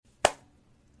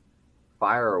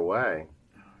Fire away.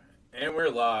 And we're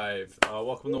live.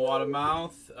 Welcome to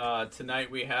Wadammouth.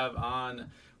 Tonight we have on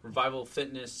Revival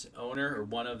Fitness owner, or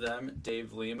one of them,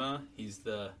 Dave Lima. He's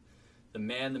the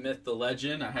man, the myth, the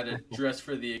legend. I had to dress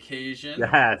for the occasion.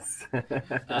 Yes. We're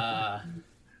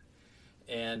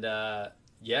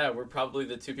probably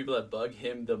the two people that bug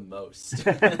him the most.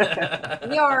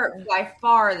 We are by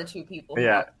far the two people who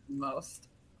bug him the most.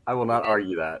 I will not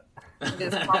argue that. It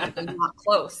is probably not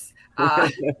close.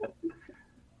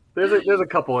 There's a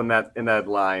couple in that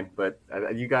line, but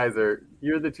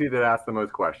you're the two that ask the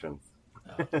most questions.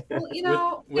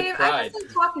 Well, with Dave, pride. I was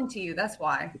like talking to you. That's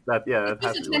why. That's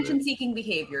just attention-seeking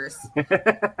behaviors.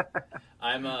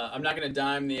 I'm not gonna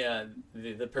dime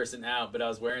the person out, but I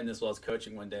was wearing this while I was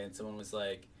coaching one day, and someone was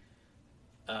like,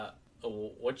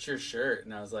 "What's your shirt?"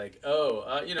 And I was like,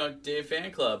 Dave Fan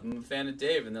Club. I'm a fan of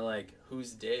Dave. And they're like,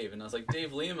 "Who's Dave?" And I was like,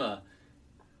 "Dave Lima."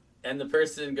 And the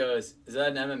person goes, "Is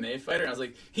that an MMA fighter?" And I was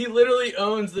like, "He literally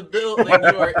owns the building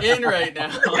you are in right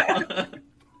now."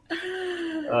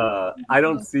 I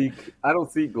don't seek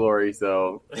glory,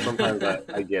 so sometimes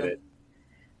I get it.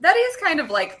 That is kind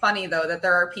of like funny though, that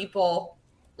there are people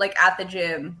like at the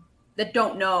gym that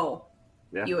don't know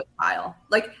you and Kyle.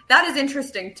 Like that is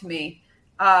interesting to me.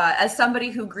 As somebody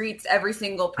who greets every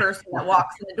single person that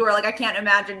walks in the door, like I can't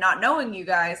imagine not knowing you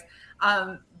guys.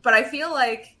 But I feel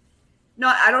like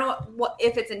I don't know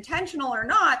if it's intentional or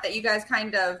not that you guys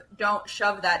kind of don't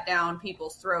shove that down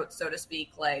people's throats, so to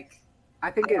speak. Like,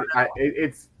 I think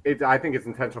it's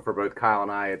intentional for both Kyle and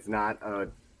I. It's not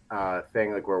a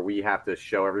thing like where we have to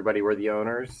show everybody we're the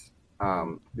owners,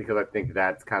 because I think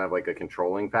that's kind of like a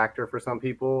controlling factor for some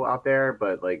people out there.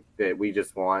 But like that, we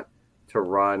just want to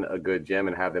run a good gym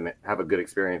and have them have a good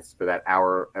experience for that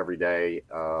hour every day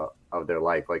of their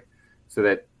life, like so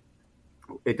that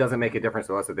it doesn't make a difference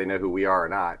to us if they know who we are or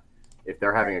not. If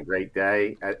they're having a great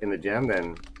day in the gym,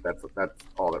 then that's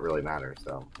all that really matters.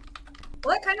 So.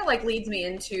 Well, that kind of like leads me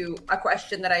into a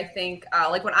question that I think,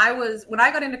 like when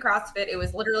I got into CrossFit, it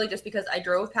was literally just because I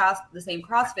drove past the same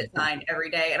CrossFit sign every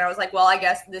day, and I was like, well, I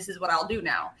guess this is what I'll do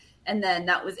now, and then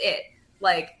that was it.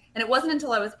 Like, and it wasn't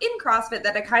until I was in CrossFit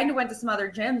that I kind of went to some other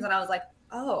gyms, and I was like,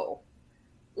 oh,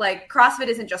 like CrossFit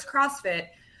isn't just CrossFit.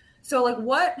 So, like,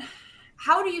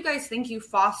 how do you guys think you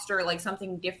foster like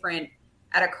something different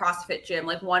at a CrossFit gym?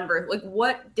 Like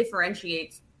what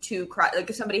differentiates two, like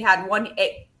if somebody had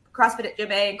CrossFit at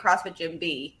Gym A and CrossFit Gym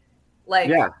B,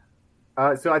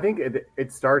 so I think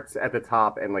it starts at the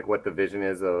top and like what the vision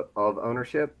is of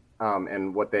ownership,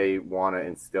 and what they want to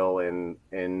instill in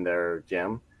their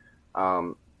gym,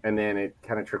 and then it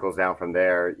kind of trickles down from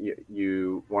there.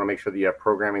 You want to make sure that you have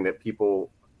programming that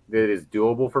is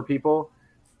doable for people.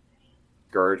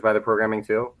 Discouraged by the programming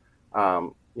too.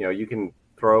 You can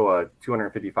throw a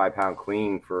 255-pound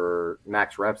clean for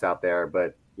max reps out there,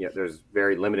 but there's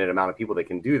very limited amount of people that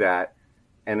can do that,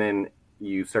 and then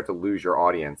you start to lose your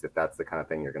audience if that's the kind of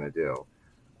thing you're going to do.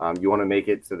 You want to make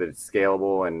it so that it's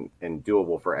scalable and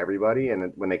doable for everybody,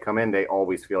 and when they come in, they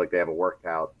always feel like they have a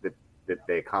workout that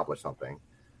they accomplished something.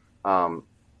 And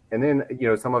then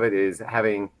some of it is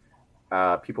having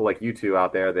people like you two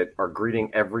out there that are greeting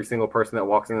every single person that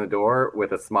walks in the door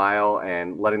with a smile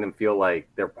and letting them feel like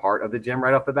they're part of the gym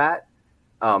right off the bat.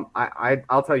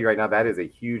 I'll tell you right now, that is a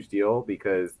huge deal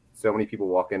because so many people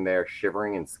walk in there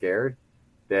shivering and scared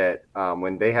that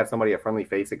when they have a friendly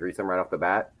face that greets them right off the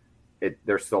bat,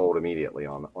 they're sold immediately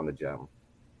on the gym.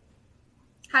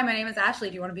 Hi, my name is Ashley.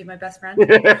 Do you want to be my best friend?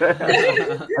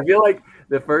 I feel like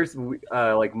the first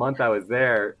month I was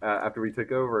there after we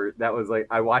took over, that was like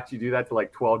I watched you do that to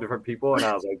like 12 different people, and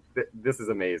I was like, "This is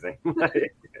amazing."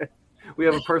 We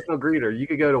have a personal greeter. You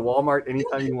could go to Walmart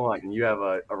anytime you want, and you have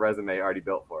a resume already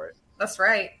built for it. That's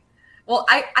right. Well,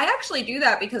 I actually do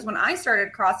that because when I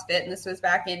started CrossFit, and this was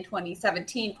back in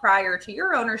 2017, prior to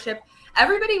your ownership,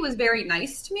 everybody was very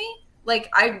nice to me.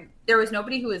 Like there was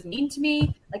nobody who was mean to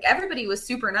me. Like everybody was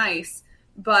super nice,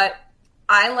 but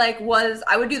I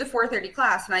would do the 4:30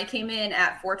 class, and I came in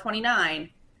at 4:29,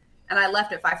 and I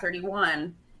left at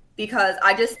 5:31 because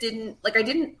I just didn't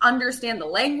understand the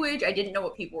language. I didn't know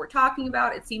what people were talking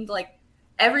about. It seemed like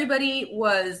everybody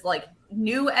was like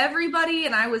knew everybody,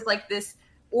 and I was like this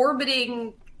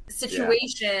orbiting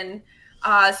situation.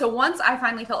 Yeah. So once I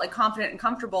finally felt like confident and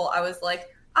comfortable, I was like,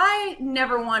 I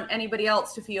never want anybody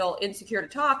else to feel insecure to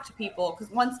talk to people, because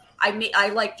once I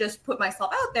like just put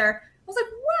myself out there, I was like,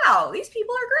 wow, these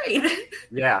people are great.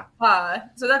 Yeah.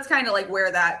 So that's kind of like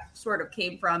where that sort of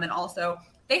came from. And also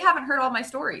they haven't heard all my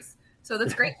stories, so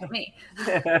that's great for me.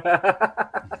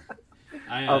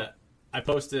 I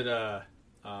posted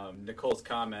Nicole's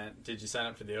comment, did you sign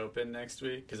up for the Open next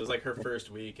week? Because it was like her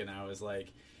first week, and I was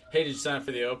like, hey, did you sign up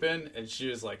for the Open? And she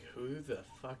was like, who the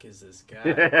fuck is this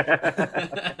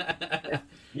guy?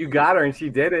 You got her, and she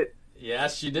did it.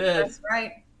 Yes, she did. That's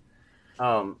right.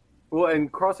 Well,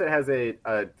 and CrossFit has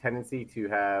a tendency to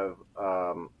have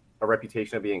a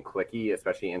reputation of being cliquey,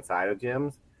 especially inside of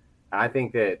gyms. And I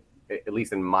think that, at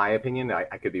least in my opinion,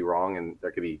 I could be wrong, and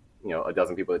there could be a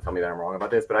dozen people that tell me that I'm wrong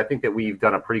about this, but I think that we've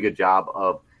done a pretty good job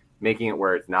of making it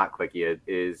where it's not cliquey. It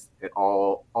is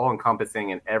all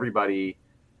encompassing, and everybody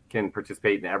can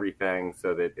participate in everything,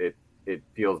 so that it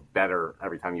feels better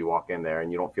every time you walk in there,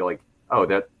 and you don't feel like, oh,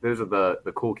 those are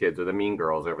the cool kids or the mean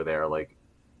girls over there. Like,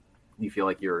 you feel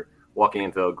like you're walking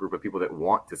into a group of people that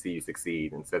want to see you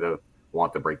succeed instead of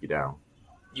want to break you down.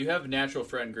 You have natural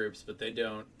friend groups, but they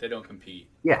don't compete.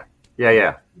 Yeah.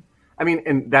 I mean,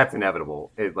 and that's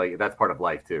inevitable. That's part of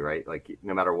life too, right? Like,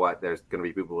 no matter what, there's going to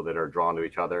be people that are drawn to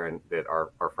each other and that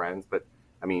are friends. But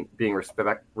I mean, being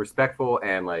respectful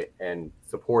and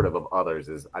supportive of others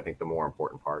is, I think, the more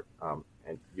important part.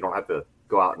 And you don't have to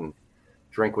go out and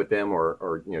drink with them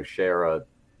or share a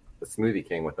Smoothie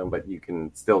King with them, but you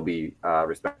can still be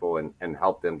respectful and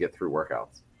help them get through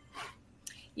workouts.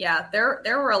 Yeah, there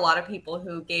were a lot of people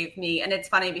who gave me, and it's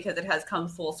funny because it has come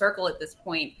full circle at this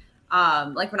point.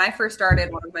 Like, when I first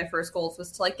started, one of my first goals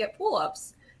was to get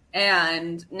pull-ups,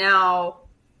 and now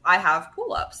I have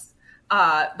pull-ups.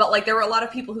 But there were a lot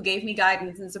of people who gave me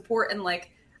guidance and support, and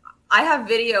I have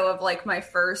video of my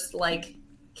first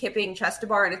kipping chest to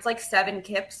bar, and it's 7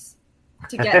 kips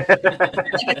to get.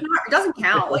 It doesn't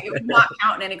count. It would not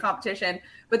count in any competition.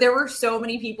 But there were so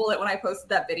many people that when I posted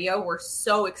that video were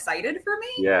so excited for me.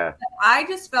 Yeah, I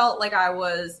just felt like I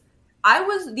was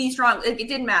the strong. It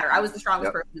didn't matter. I was the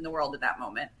strongest person in the world at that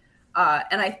moment.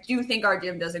 And I do think our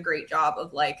gym does a great job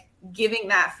of giving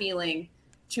that feeling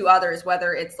to others,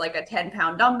 whether it's a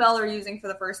 10-pound dumbbell they're using for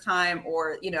the first time,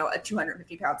 or a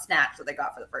 250-pound snatch that they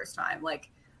got for the first time.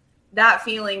 That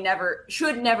feeling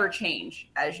should never change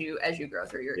as you grow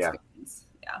through your experience.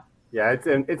 Yeah,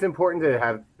 it's important to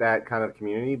have that kind of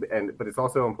community, but it's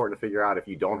also important to figure out if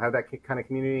you don't have that kind of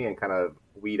community and kind of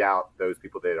weed out those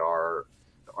people that are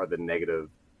the negative,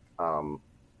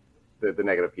 the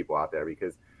negative people out there,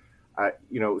 because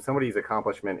somebody's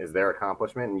accomplishment is their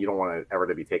accomplishment, and you don't want it ever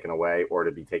to be taken away or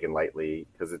to be taken lightly,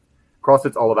 because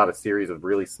CrossFit's all about a series of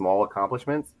really small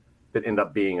accomplishments that end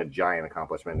up being a giant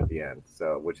accomplishment at the end.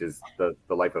 So, which is the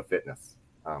life of fitness,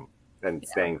 and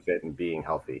staying fit and being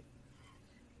healthy.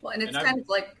 Well, and it's kind of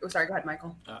oh, sorry, go ahead,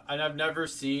 Michael. And I've never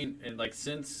seen, and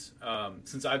since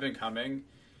I've been coming,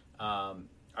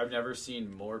 I've never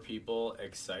seen more people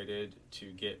excited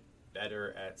to get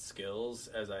better at skills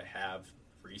as I have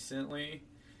recently.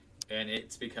 And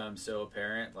it's become so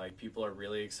apparent. People are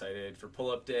really excited for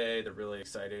pull-up day. They're really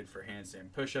excited for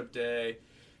handstand push-up day.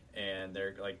 And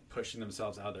they're pushing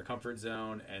themselves out of their comfort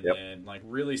zone, and then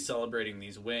really celebrating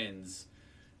these wins.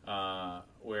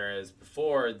 Whereas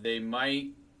before, they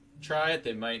might try it,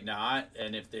 they might not,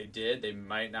 and if they did, they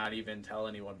might not even tell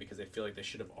anyone because they feel like they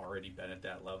should have already been at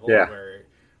that level. Where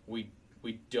we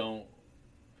don't.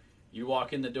 You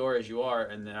walk in the door as you are,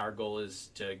 and then our goal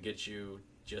is to get you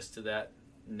just to that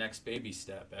next baby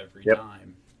step every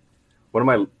time. One of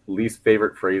my least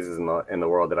favorite phrases in the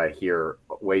world that I hear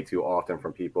way too often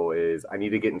from people is, "I need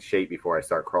to get in shape before I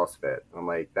start CrossFit." I'm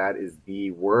like, that is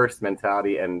the worst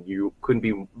mentality, and you couldn't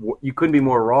be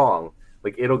more wrong.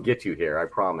 It'll get you here, I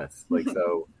promise.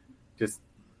 So just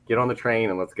get on the train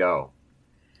and let's go.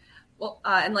 Well,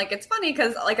 and it's funny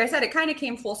because, I said, it kind of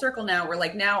came full circle now,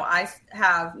 where now I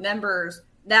have members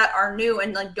that are new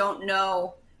and don't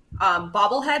know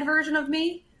bobblehead version of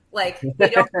me. They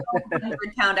don't know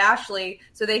 100-pound Ashley,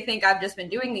 so they think I've just been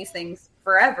doing these things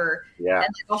forever. Yeah.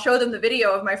 And I'll show them the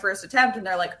video of my first attempt, and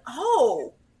they're like,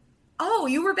 "Oh,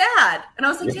 you were bad." And I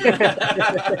was like, "Yeah."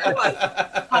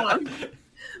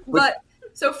 But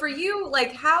so for you,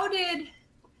 how did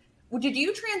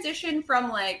you transition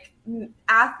from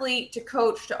athlete to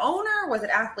coach to owner? Was it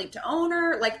athlete to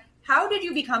owner? How did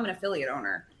you become an affiliate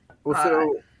owner? Well,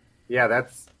 so yeah,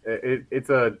 that's it. It's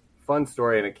a fun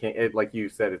story, and it like you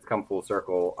said, it's come full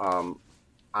circle.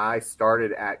 I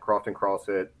started at Crofton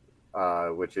CrossFit,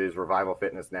 which is Revival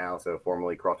Fitness now, so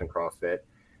formerly Crofton CrossFit,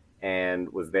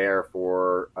 and was there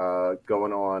for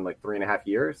going on 3.5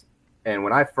 years. And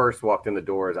when I first walked in the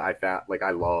doors, I found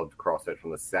I loved CrossFit from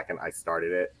the second I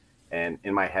started it. And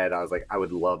in my head, I was like, I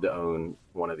would love to own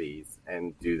one of these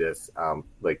and do this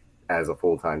as a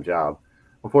full-time job.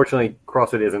 Unfortunately,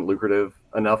 CrossFit isn't lucrative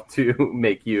enough to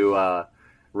make you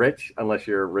rich unless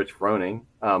you're Rich Froning.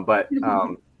 But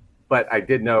But I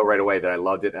did know right away that I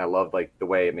loved it, and I loved like the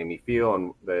way it made me feel,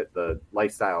 and the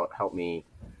lifestyle helped me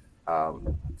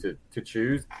to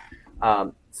choose.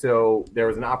 So there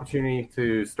was an opportunity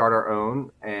to start our own,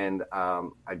 and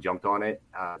I jumped on it.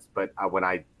 But when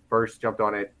I first jumped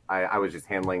on it, I was just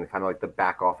handling kind of like the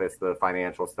back office, the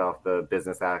financial stuff, the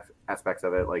business aspects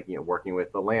of it, like, you know, working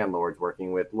with the landlords,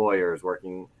 working with lawyers,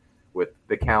 working with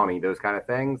the county, those kind of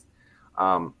things.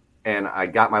 And I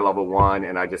got my level 1,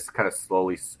 and I just kind of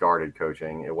slowly started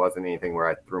coaching. It wasn't anything where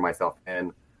I threw myself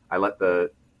in. I let the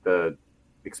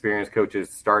experienced coaches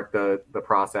start the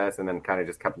process, and then kind of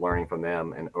just kept learning from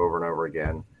them and over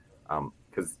again.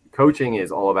 Because coaching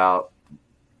is all about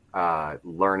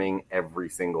learning every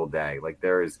single day. Like,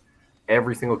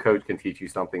 every single coach can teach you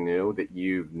something new that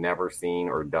you've never seen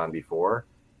or done before,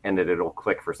 and that it'll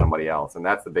click for somebody else. And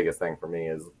that's the biggest thing for me,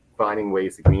 is finding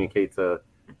ways to communicate to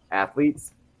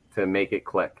athletes to make it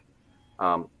click.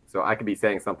 So I could be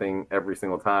saying something every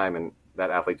single time, and that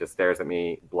athlete just stares at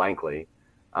me blankly.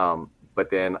 But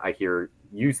then I hear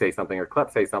you say something, or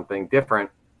Klep say something different,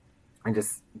 and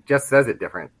just says it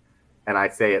different. And I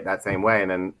say it that same way, and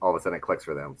then all of a sudden it clicks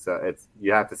for them. So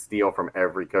you have to steal from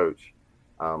every coach.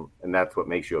 And that's what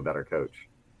makes you a better coach.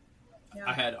 Yeah.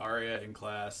 I had Aria in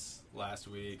class last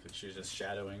week. She was just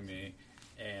shadowing me.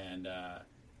 And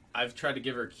I've tried to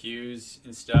give her cues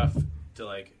and stuff to,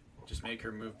 like, just make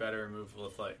her move better, move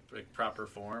with like proper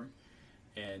form.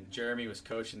 And Jeremy was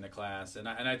coaching the class, and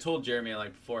I told Jeremy,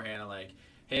 like, beforehand, like,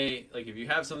 hey, like, if you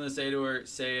have something to say to her,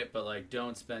 say it, but like,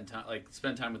 don't spend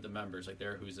time with the members, like,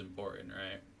 they're who's important,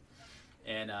 right?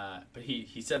 And but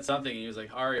he said something, and he was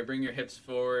like, Aria, bring your hips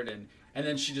forward, and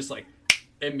then she just, like,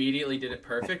 immediately did it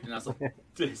perfect, and I was like,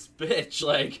 this bitch,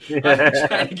 like, I've been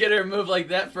trying to get her to move like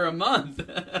that for a month.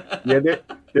 Yeah,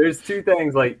 there's two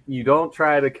things. Like, you don't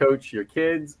try to coach your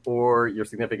kids or your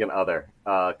significant other,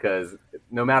 because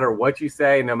no matter what you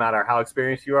say, no matter how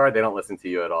experienced you are, they don't listen to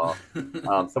you at all.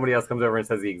 Somebody else comes over and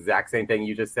says the exact same thing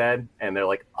you just said, and they're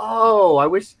like, oh, I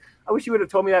wish you would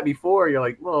have told me that before. You're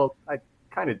like, well, I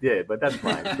kind of did, but that's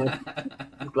fine.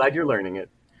 I'm glad you're learning it.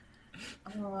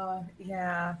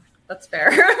 Yeah. That's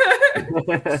fair.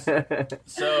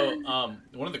 So,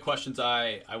 one of the questions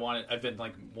I've been,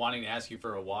 like, wanting to ask you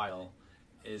for a while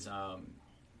is,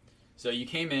 so you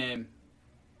came in,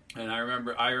 and I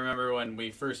remember when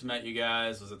we first met you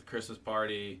guys was at the Christmas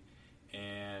party,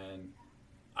 and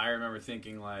I remember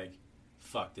thinking, like,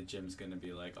 fuck, the gym's gonna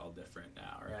be, like, all different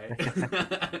now,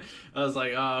 right? I was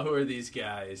like, oh, who are these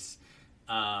guys?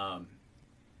 'Cause,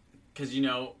 you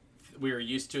know, we were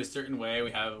used to a certain way.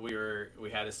 We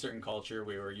had a certain culture.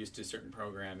 We were used to certain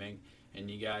programming, and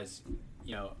you guys,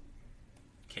 you know,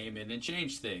 came in and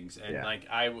changed things. And yeah.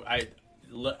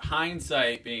 Like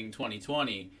hindsight being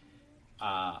 2020,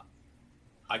 I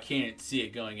can't see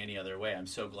it going any other way. I'm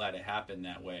so glad it happened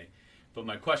that way. But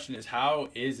my question is, how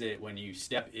is it when you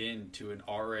step into an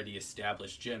already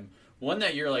established gym, one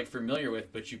that you're, like, familiar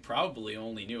with, but you probably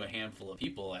only knew a handful of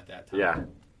people at that time?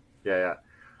 Yeah.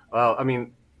 Well, I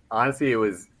mean, honestly, it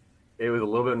was a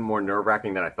little bit more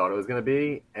nerve-wracking than I thought it was going to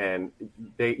be. And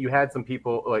you had some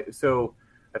people, like, so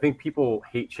I think people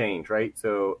hate change, right?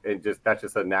 So that's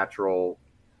just a natural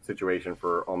situation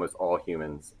for almost all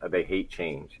humans. They hate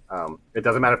change. It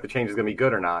doesn't matter if the change is going to be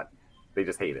good or not. They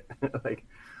just hate it. Like,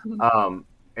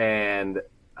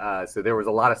 so there was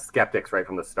a lot of skeptics right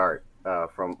from the start,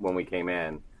 from when we came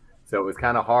in. So it was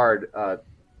kind of hard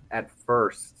at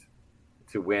first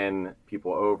to win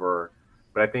people over.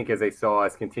 But I think as they saw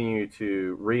us continue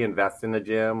to reinvest in the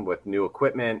gym with new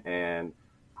equipment and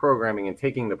programming, and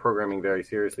taking the programming very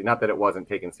seriously, not that it wasn't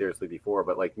taken seriously before,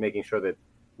 but, like, making sure that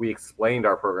we explained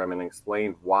our program and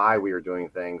explained why we were doing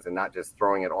things, and not just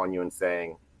throwing it on you and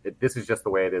saying, this is just the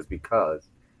way it is, because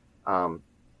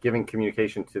giving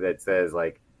communication to that says,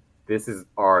 like, this is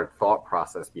our thought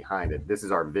process behind it. This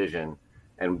is our vision,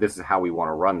 and this is how we want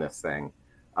to run this thing.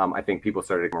 I think people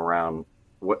started to come around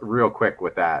real quick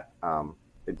with that.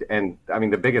 And I mean,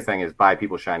 the biggest thing is buy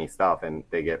people shiny stuff, and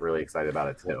they get really excited about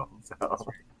it too. So,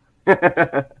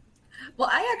 well,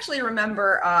 I actually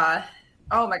remember,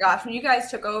 oh my gosh, when you guys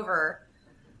took over,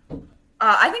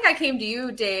 I think I came to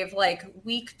you, Dave, like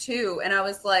week 2, and I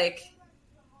was like,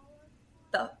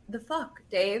 the fuck,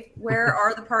 Dave, where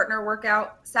are the partner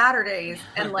workout Saturdays?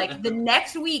 And, like, the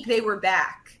next week they were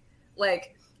back,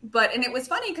 like. And it was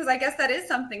funny because I guess that is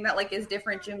something that, like, is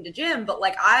different gym to gym. But,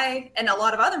 like, I and a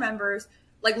lot of other members,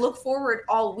 like, look forward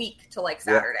all week to, like,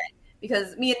 Saturday,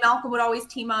 because me and Malcolm would always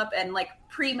team up, and, like,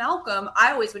 pre-Malcolm,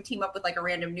 I always would team up with, like, a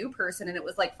random new person, and it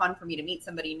was, like, fun for me to meet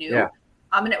somebody new.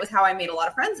 And it was how I made a lot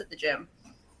of friends at the gym.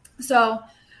 So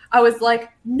I was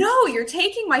like, no, you're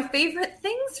taking my favorite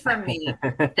things from me.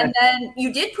 And then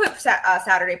you did put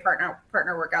Saturday partner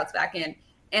workouts back in.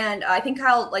 And I think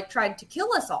Kyle like tried to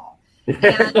kill us all. And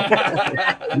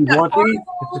that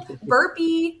horrible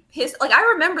burpee, like I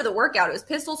remember the workout. It was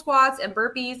pistol squats and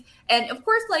burpees. And of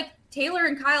course, like Taylor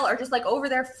and Kyle are just like over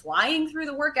there flying through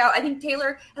the workout. I think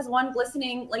Taylor has one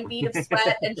glistening like bead of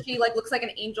sweat and she like looks like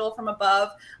an angel from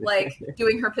above, like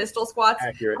doing her pistol squats.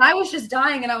 Accurate. And I was just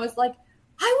dying and I was like,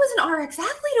 I was an RX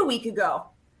athlete a week ago.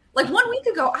 Like 1 week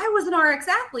ago, I was an RX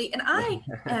athlete and I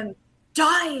am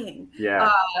dying. Yeah.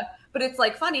 But it's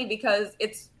like funny because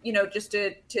it's, you know, just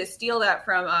to steal that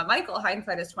from Michael,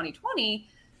 hindsight is 2020.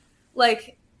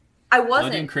 Like I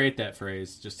wasn't. I didn't create that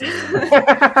phrase. Just I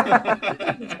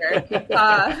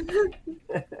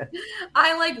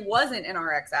like wasn't an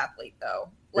RX athlete though.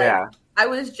 Like Yeah. I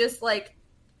was just like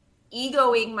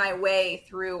egoing my way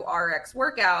through RX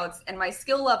workouts and my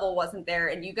skill level wasn't there.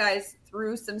 And you guys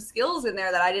threw some skills in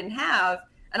there that I didn't have.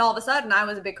 And all of a sudden I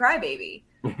was a big crybaby.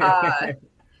 And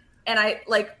I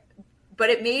like, but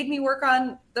it made me work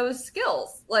on those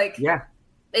skills. Like, Yeah.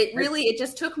 it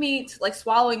just took me to like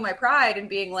swallowing my pride and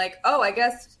being like, oh, I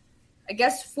guess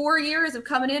 4 years of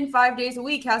coming in 5 days a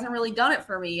week hasn't really done it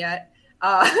for me yet.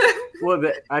 Well,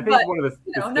 I think But, one of the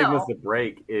stigmas to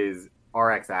break is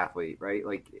RX athlete, right?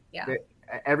 Like Yeah.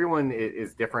 everyone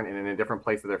is different and in a different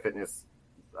place of their fitness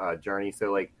journey.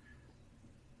 So like,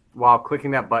 while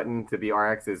clicking that button to be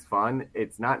RX is fun,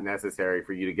 it's not necessary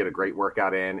for you to get a great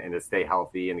workout in and to stay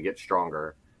healthy and to get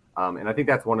stronger. And I think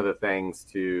that's one of the things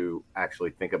to actually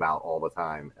think about all the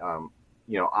time.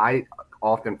 You know, I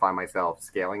often find myself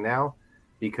scaling now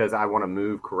because I want to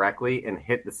move correctly and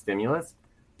hit the stimulus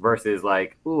versus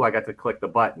like, ooh, I got to click the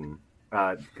button.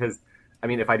 Because, I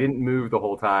mean, if I didn't move the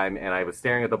whole time and I was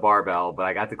staring at the barbell, but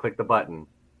I got to click the button,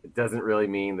 it doesn't really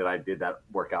mean that I did that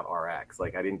workout RX.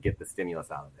 Like I didn't get the stimulus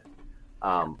out of it.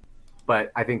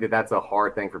 But I think that that's a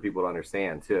hard thing for people to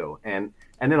understand too. And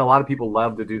then a lot of people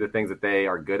love to do the things that they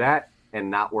are good at and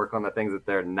not work on the things that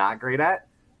they're not great at.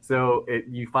 So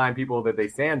you find people that they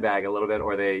sandbag a little bit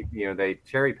or they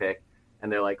cherry pick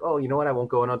and they're like, oh, you know what? I won't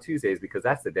go in on Tuesdays because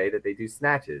that's the day that they do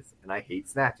snatches and I hate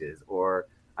snatches. Or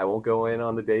I won't go in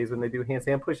on the days when they do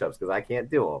handstand push-ups because I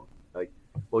can't do them. Like,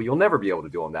 well, you'll never be able to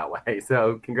do them that way.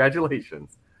 So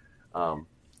congratulations.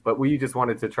 But we just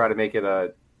wanted to try to make it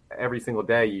every single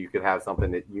day you could have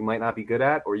something that you might not be good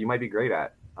at or you might be great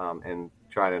at, and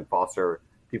try to foster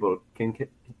people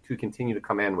to continue to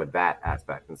come in with that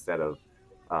aspect instead of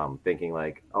thinking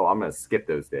like, oh, I'm going to skip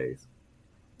those days.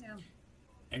 Yeah.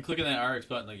 And clicking that RX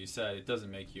button, like you said, it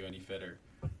doesn't make you any fitter.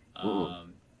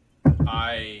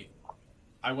 I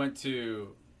went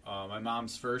to my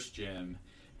mom's first gym,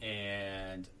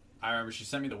 and I remember she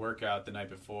sent me the workout the night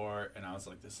before, and I was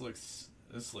like, this looks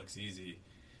easy.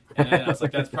 And then I was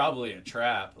like, that's probably a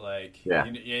trap. Like, Yeah.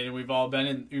 and we've all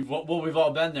been we've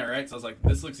all been there, right? So I was like,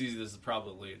 this looks easy. This is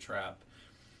probably a trap.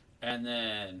 And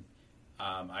then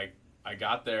I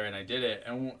got there and I did it,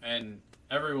 and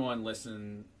everyone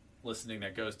listening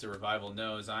that goes to Revival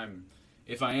knows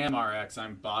if I am RX,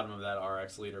 I'm bottom of that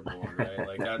RX leaderboard, right?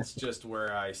 Like that's just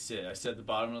where I sit. I sit at the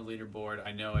bottom of the leaderboard.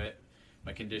 I know it.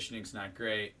 My conditioning's not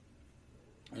great,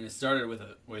 and it started with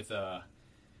an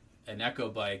Echo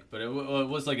bike, but it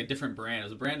was like a different brand. It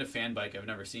was a brand of fan bike I've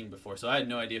never seen before, so I had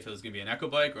no idea if it was going to be an Echo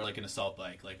bike or like an assault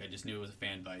bike. Like I just knew it was a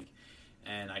fan bike,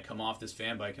 and I come off this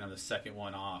fan bike and I'm the second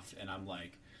one off, and I'm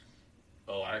like,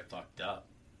 oh, I fucked up.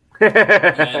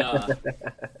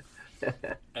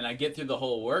 And I get through the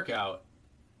whole workout,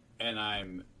 and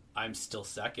I'm still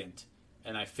second,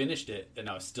 and I finished it, and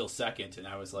I was still second, and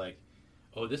I was like,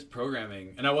 oh, this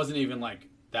programming, and I wasn't even like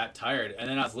that tired, and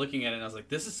then I was looking at it, and I was like,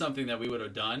 this is something that we would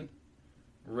have done,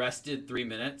 rested 3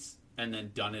 minutes, and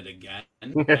then done it again,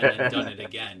 and then done it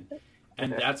again,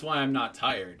 and that's why I'm not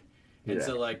tired. And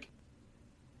so like,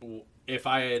 if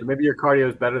I had, Maybe your cardio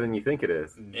is better than you think it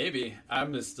is. maybe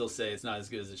I'm gonna still say it's not as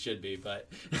good as it should be,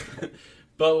 but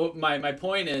but my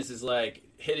point is like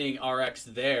hitting RX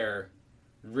there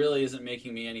really isn't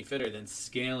making me any fitter than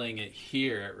scaling it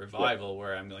here at Revival,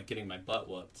 where I'm like getting my butt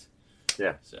whooped.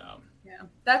 Yeah. So Yeah,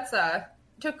 that's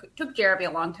took Jeremy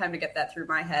a long time to get that through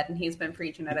my head, and he's been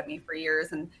preaching it at me for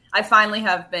years. And I finally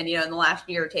have been, in the last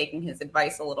year, taking his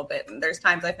advice a little bit. And there's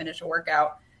times I finish a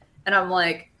workout, and I'm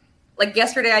like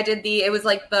yesterday I did it was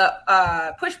like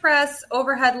the push press,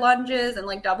 overhead lunges, and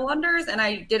like double unders, and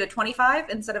I did a 25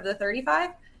 instead of the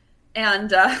 35,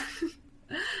 and and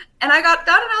I got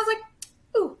done, and I was like,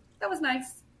 ooh, that was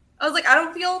nice. I was like, I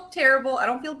don't feel terrible. I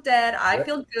don't feel dead. I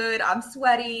feel good. I'm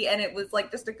sweaty. And it was like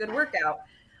just a good workout.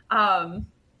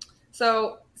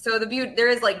 So the beauty, there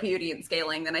is like beauty in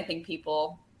scaling that I think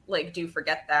people like do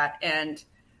forget that. And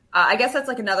I guess that's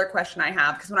like another question I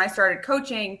have, because when I started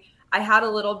coaching, I had a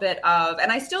little bit of,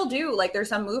 and I still do, like there's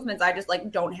some movements I just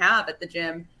like don't have at the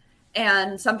gym.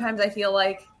 And sometimes I feel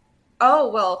like, oh,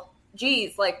 well,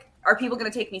 geez, like, are people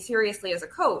going to take me seriously as a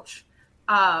coach?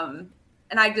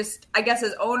 And I guess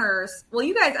as owners, well,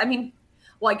 you guys, I mean,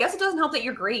 well, I guess it doesn't help that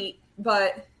you're great,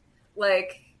 but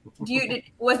like,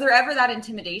 was there ever that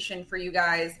intimidation for you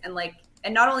guys? And like,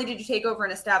 and not only did you take over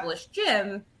an established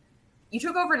gym, you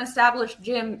took over an established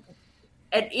gym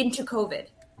into COVID.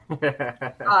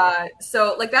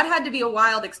 So like that had to be a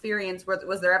wild experience.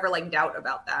 Was there ever like doubt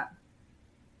about that?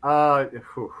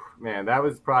 Man, that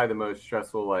was probably the most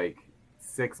stressful like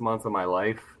 6 months of my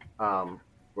life,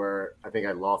 where I think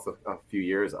I lost a few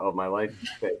years of my life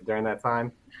during that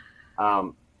time,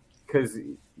 because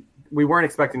we weren't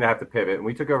expecting to have to pivot, and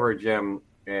we took over a gym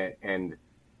and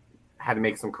had to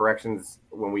make some corrections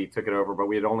when we took it over, but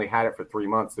we had only had it for 3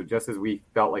 months. So just as we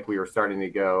felt like we were starting to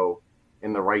go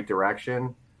in the right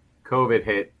direction, COVID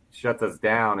hit, shuts us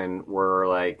down, and we're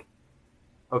like,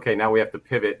 okay, now we have to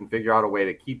pivot and figure out a way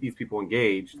to keep these people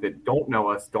engaged that don't know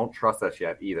us, don't trust us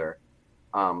yet either,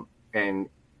 and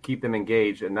keep them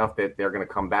engaged enough that they're going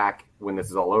to come back when this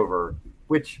is all over,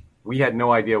 which we had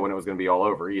no idea when it was going to be all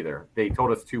over either. They told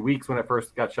us 2 weeks when it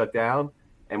first got shut down,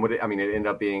 and it ended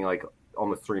up being like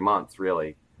almost 3 months,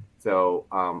 really. So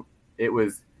it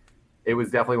was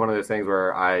definitely one of those things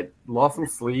where I lost some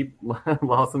sleep,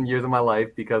 lost some years of my life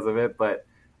because of it. But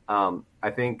I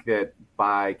think that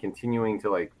by continuing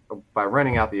to by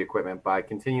renting out the equipment, by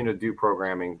continuing to do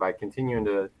programming, by continuing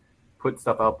to put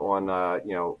stuff up on,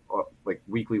 like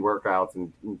weekly workouts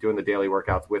and doing the daily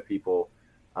workouts with people,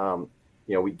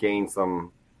 we gained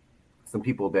some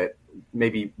people that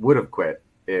maybe would have quit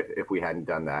if we hadn't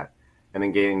done that, and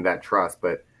then gaining that trust.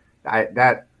 But I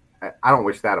don't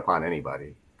wish that upon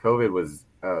anybody. COVID was,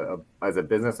 as a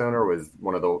business owner, was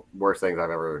one of the worst things I've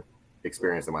ever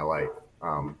experienced in my life.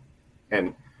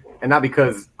 And not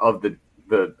because of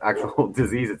the actual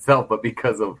disease itself, but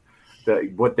because of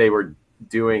what they were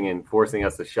doing and forcing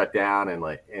us to shut down.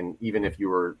 And even if you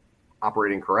were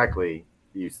operating correctly,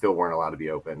 you still weren't allowed to be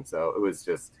open. So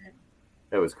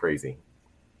it was crazy.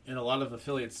 And a lot of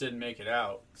affiliates didn't make it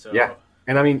out. So yeah.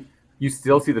 And I mean, you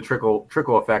still see the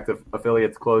trickle effect of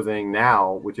affiliates closing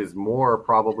now, which is more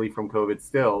probably from COVID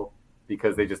still,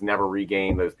 because they just never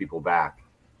regained those people back.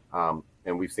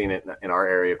 And we've seen it in our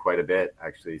area quite a bit,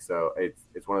 actually. So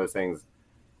it's one of those things.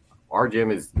 Our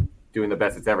gym is doing the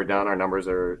best it's ever done. Our numbers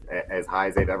are as high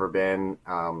as they've ever been.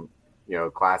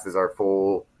 Classes are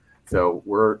full. So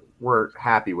we're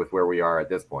happy with where we are at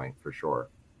this point, for sure.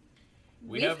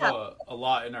 We have a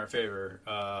lot in our favor.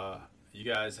 You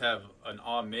guys have an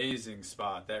amazing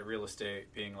spot. That real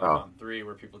estate being on 3,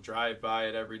 where people drive by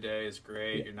it every day, is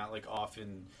great. You're not like off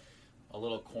in a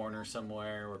little corner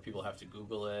somewhere where people have to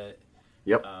Google it.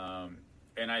 Yep.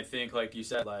 And I think, like you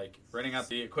said, like renting out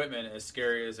the equipment, as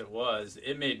scary as it was,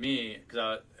 it made me,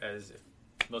 because as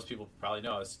most people probably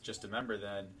know, I was just a member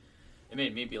then, it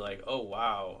made me be like, oh,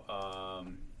 wow,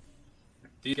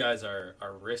 these guys are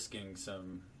risking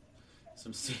some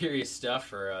serious stuff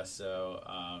for us. So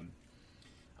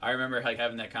I remember like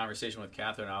having that conversation with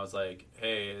Catherine. I was like,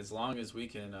 hey, as long as we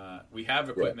can, we have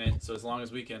equipment, so as long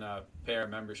as we can pay our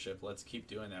membership, let's keep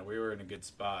doing that. We were in a good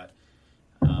spot.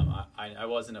 I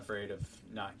wasn't afraid of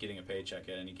not getting a paycheck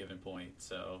at any given point.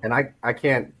 So, and I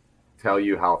can't tell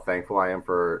you how thankful I am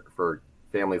for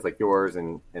families like yours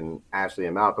and Ashley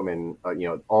and Malcolm and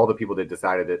all the people that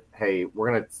decided that, hey,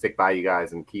 we're going to stick by you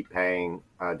guys and keep paying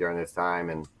during this time,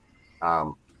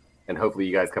 and hopefully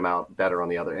you guys come out better on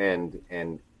the other end.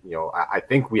 And I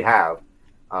think we have,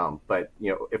 but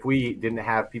if we didn't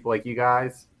have people like you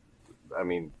guys, I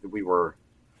mean, we were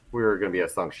going to be a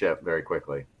sunk ship very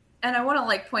quickly. And I want to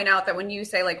like point out that when you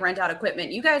say like rent out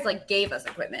equipment, you guys like gave us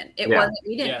equipment. It wasn't,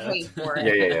 we didn't pay for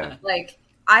it. Yeah. Like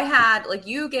I had, like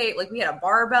you gave, like we had a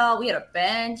barbell, we had a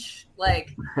bench,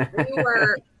 like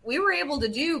we were able to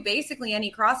do basically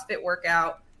any CrossFit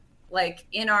workout, like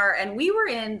and we were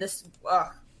in this,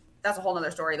 that's a whole nother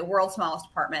story, the world's smallest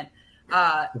apartment.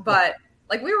 But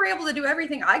like we were able to do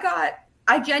everything.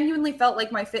 I genuinely felt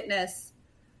like my fitness,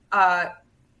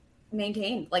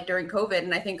 maintained like during COVID.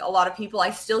 And I think a lot of people, I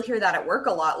still hear that at work a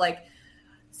lot, like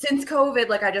since COVID,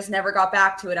 like I just never got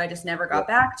back to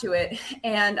it.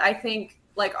 And I think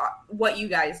like what you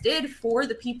guys did for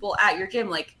the people at your gym,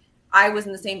 like I was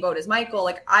in the same boat as Michael.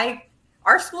 Like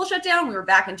our school shut down, we were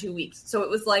back in 2 weeks. So it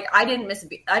was like, I didn't miss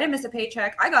a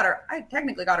paycheck. I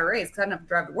technically got a raise because I didn't have to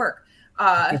drive to work.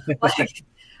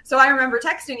 So I remember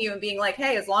texting you and being like,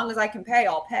 hey, as long as I can pay,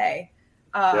 I'll pay.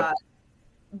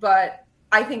 But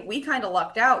I think we kind of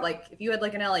lucked out. Like if you had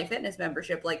like an LA Fitness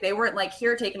membership, like they weren't like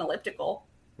here take an elliptical.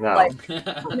 No. Like, you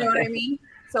know what I mean?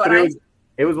 So But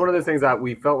it was one of those things that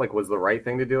we felt like was the right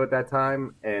thing to do at that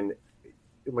time, and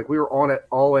like we were on it,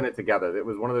 all in it together. It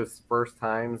was one of those first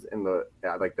times in the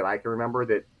like that I can remember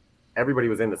that everybody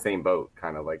was in the same boat,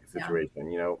 kind of like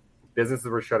situation. You know, businesses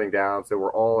were shutting down, so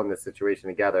we're all in this situation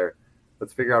together.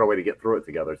 Let's figure out a way to get through it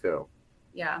together too.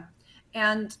 Yeah,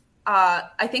 and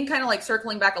I think kind of like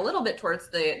circling back a little bit towards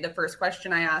the first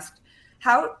question I asked,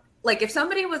 how, like if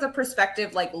somebody was a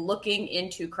prospective like looking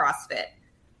into CrossFit,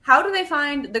 how do they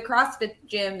find the CrossFit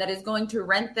gym that is going to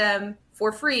rent them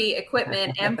for free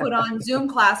equipment and put on Zoom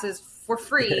classes for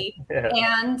free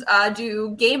and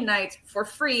do game nights for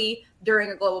free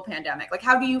during a global pandemic? Like,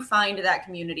 how do you find that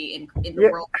community in the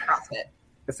world of CrossFit?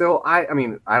 So I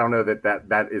mean, I don't know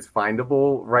that is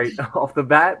findable right off the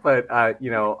bat, but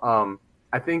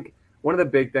I think one of the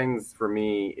big things for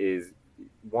me is,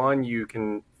 one, you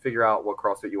can figure out what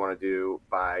CrossFit you want to do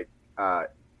by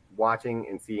watching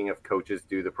and seeing if coaches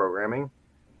do the programming,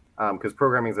 because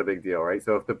programming is a big deal, right?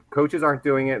 So if the coaches aren't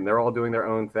doing it and they're all doing their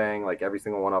own thing, like every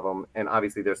single one of them, and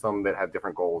obviously there's some that have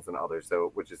different goals than others,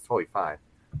 so which is totally fine.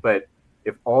 But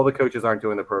if all the coaches aren't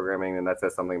doing the programming, then that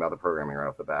says something about the programming right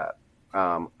off the bat.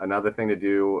 Another thing to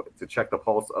do to check the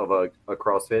pulse of a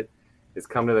CrossFit is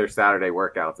come to their Saturday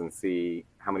workouts and see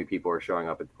how many people are showing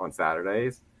up on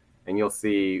Saturdays, and you'll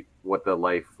see what the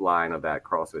lifeline of that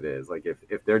CrossFit is. Like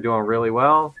if they're doing really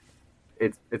well,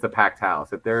 it's a packed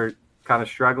house. If they're kind of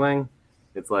struggling,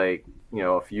 it's like,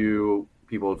 a few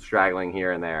people straggling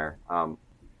here and there.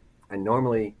 And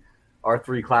normally our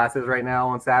 3 classes right now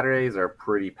on Saturdays are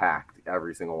pretty packed,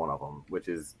 every single one of them,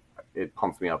 it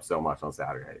pumps me up so much on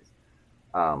Saturdays.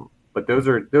 But those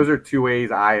are 2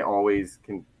 ways I always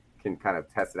can kind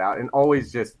of test it out, and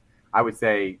always just, I would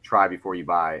say, try before you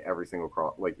buy every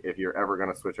single like if you're ever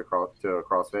going to switch to a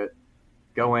CrossFit,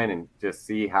 go in and just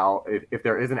see how, if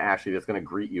there is an Ashley that's going to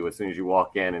greet you as soon as you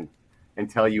walk in and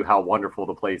tell you how wonderful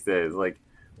the place is, like,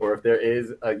 or if there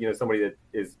is somebody that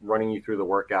is running you through the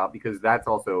workout, because that's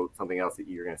also something else that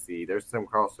you're going to see. There's some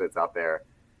CrossFits out there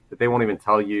that they won't even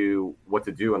tell you what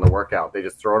to do in the workout. They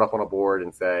just throw it up on a board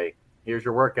and say, here's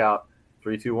your workout,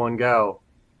 3, 2, 1, go.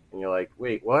 And you're like,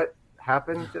 wait, what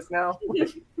happened just now? The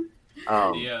first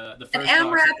an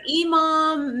AMRAP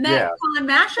EMOM Metcon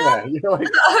mashup? Yeah, you're like,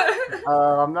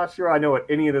 I'm not sure I know what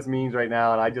any of this means right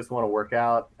now, and I just want to work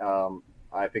out.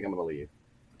 I think I'm going to leave.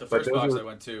 The first box I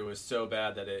went to was so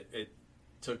bad that it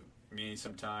took me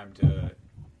some time to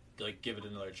like give it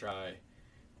another try.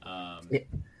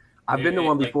 I've been to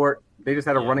one before. They just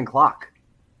had a running clock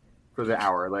for the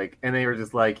hour, like, and they were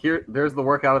just like, there's the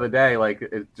workout of the day, like,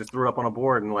 it just threw it up on a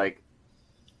board and like,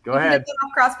 go ahead. You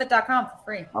can get it off CrossFit.com for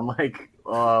free. I'm like,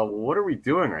 what are we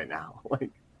doing right now? Like,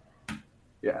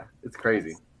 yeah, it's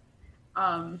crazy.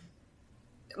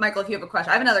 Michael, if you have a question,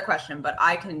 I have another question, but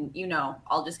I can,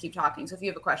 I'll just keep talking. So if you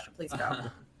have a question, please go.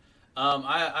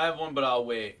 I have one, but I'll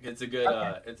wait. It's a good,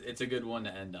 it's a good one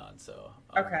to end on. So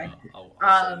okay. I'll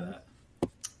say that.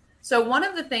 So one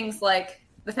of the things, like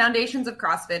the foundations of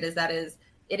CrossFit, is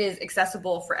it is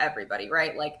accessible for everybody,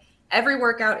 right? Like every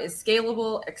workout is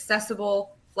scalable,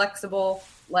 accessible, flexible.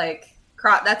 Like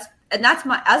that's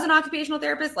my, as an occupational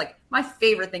therapist, like my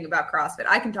favorite thing about CrossFit.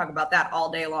 I can talk about that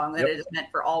all day long. That It is meant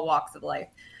for all walks of life.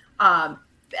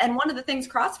 And one of the things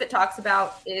CrossFit talks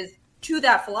about is, to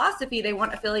that philosophy, they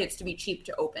want affiliates to be cheap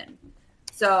to open.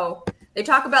 So they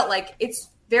talk about like it's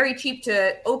very cheap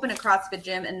to open a CrossFit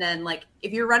gym, and then like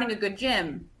if you're running a good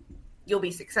gym, you'll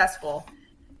be successful.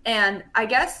 And I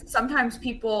guess sometimes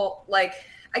people when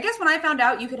I found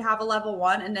out you could have a level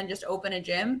 1 and then just open a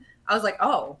gym, I was like,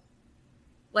 oh,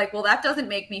 like, well, that doesn't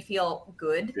make me feel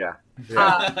good. Yeah.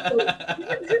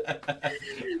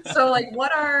 So like,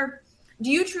 do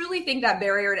you truly think that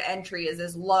barrier to entry is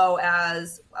as low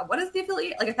as, what is the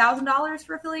affiliate, like $1,000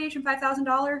 for affiliation,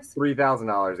 $5,000?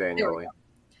 $3,000 annually.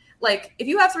 Like if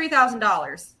you have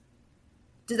 $3,000,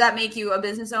 does that make you a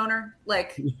business owner?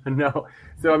 Like, no.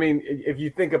 So, I mean, if you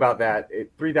think about that,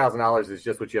 $3,000 is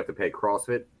just what you have to pay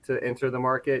CrossFit to enter the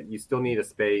market. You still need a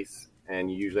space, and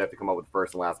you usually have to come up with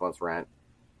first and last month's rent.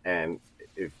 And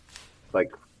if,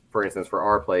 like, for instance, for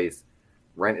our place,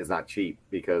 rent is not cheap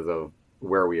because of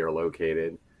where we are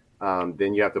located.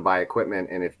 Then you have to buy equipment.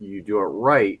 And if you do it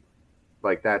right,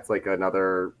 like that's like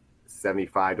another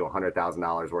 $75,000 to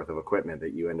 $100,000 worth of equipment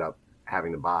that you end up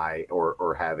having to buy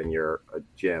or have in your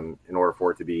gym in order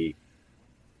for it to be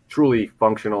truly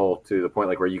functional to the point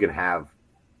like where you can have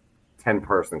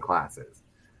 10-person classes.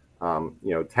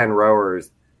 10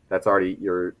 rowers, that's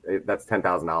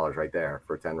 $10,000 right there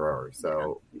for 10 rowers.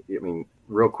 So, I mean,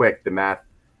 real quick, the math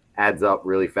adds up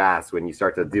really fast when you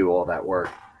start to do all that work.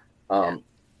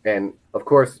 And of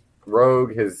course,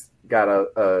 Rogue has got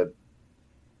a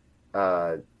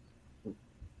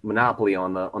monopoly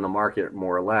on the market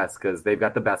more or less because they've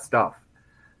got the best stuff.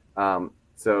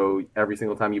 So every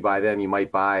single time you buy them, you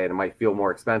might buy and it might feel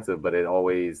more expensive, but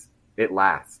it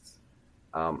lasts.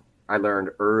 I learned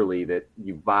early that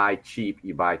you buy cheap,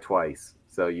 you buy twice.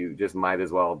 So you just might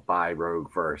as well buy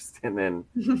Rogue first and then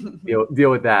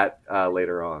deal with that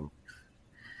later on.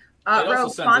 It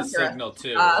also sends a signal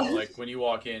too, like when you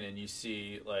walk in and you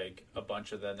see like a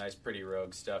bunch of the nice, pretty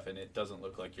Rogue stuff, and it doesn't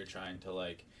look like you're trying to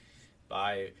like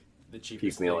buy the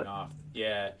cheapest thing off.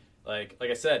 Yeah, like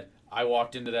I said, I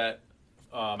walked into that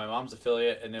my mom's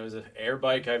affiliate, and it was an air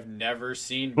bike I've never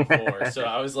seen before. So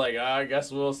I was like, I guess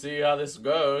we'll see how this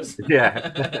goes.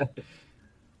 Yeah.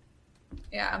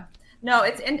 Yeah. No,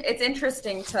 it's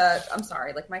interesting to. I'm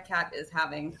sorry, like my cat is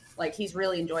having like he's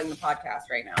really enjoying the podcast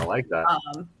right now. I like that.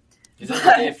 He's in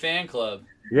a fan club.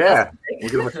 Yeah. We'll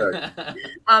give him a start.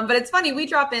 But it's funny. We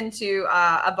drop into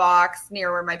a box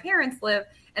near where my parents live,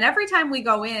 and every time we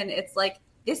go in, it's like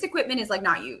this equipment is like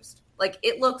not used. Like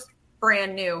it looks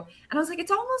brand new, and I was like,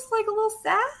 it's almost like a little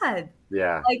sad.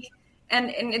 Yeah. Like,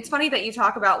 and it's funny that you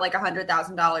talk about like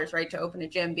 $100,000 right to open a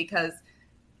gym because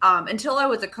until I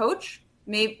was a coach,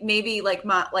 maybe like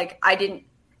I didn't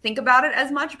think about it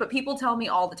as much, but people tell me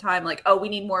all the time, like, oh, we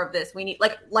need more of this. We need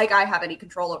like I have any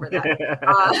control over that,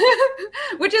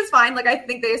 which is fine. Like, I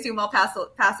think they assume I'll pass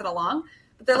it along,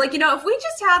 but they're like, if we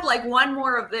just had like one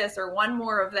more of this or one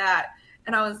more of that.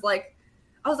 And I was like,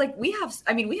 we have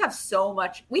so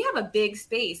much, we have a big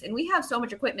space and we have so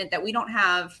much equipment that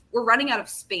we're running out of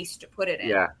space to put it in.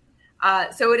 Yeah.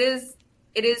 So it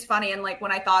is funny. And like,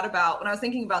 when I was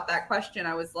thinking about that question,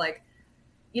 I was like,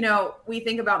 we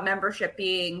think about membership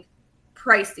being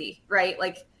pricey, right?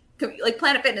 Like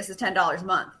Planet Fitness is $10 a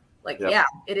month. Like, yeah,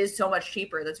 it is so much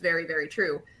cheaper. That's very, very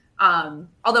true.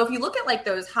 Although if you look at like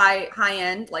those high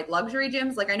end, like luxury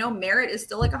gyms, like I know Merit is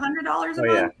still like $100 a month.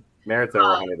 Yeah. Merit's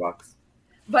over $100.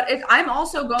 But if I'm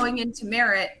also going into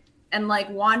Merit and like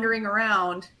wandering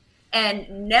around and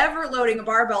never loading a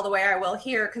barbell the way I will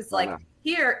here, because like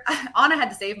here, Anna had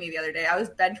to save me the other day. I was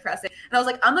bench pressing and I was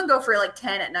like, I'm going to go for like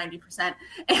 10 at 90%.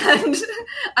 And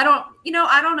I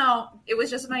don't know. It was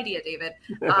just an idea, David.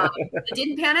 It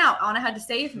didn't pan out. Anna had to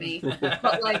save me.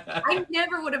 But like, I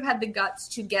never would have had the guts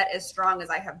to get as strong as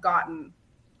I have gotten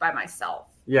by myself.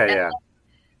 Yeah. And yeah.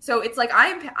 So it's like,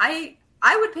 I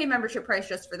would pay membership price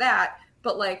just for that.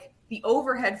 But like the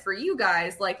overhead for you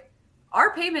guys, like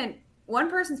our payment, one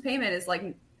person's payment is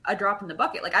like a drop in the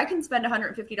bucket. Like I can spend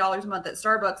 $150 a month at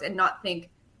Starbucks and not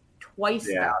think twice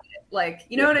about it. Like,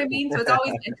 you know what I mean? So it's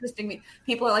always interesting.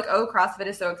 People are like, oh, CrossFit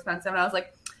is so expensive. And I was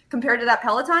like, compared to that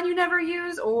Peloton you never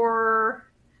use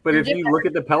But if you look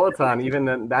at the Peloton, even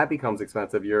then that becomes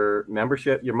expensive. Your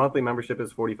monthly membership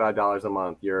is $45 a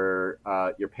month. Your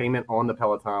payment on the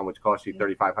Peloton, which costs you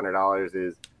 $3,500,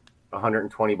 is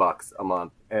 $120 a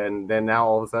month. And then now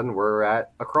all of a sudden we're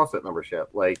at a CrossFit membership.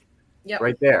 Like,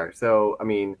 right there. So, I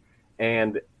mean,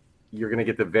 and you're going to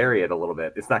get to vary it a little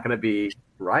bit. It's not going to be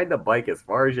ride the bike as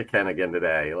far as you can again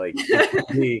today. Like,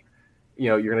 you're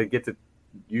going to get to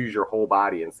use your whole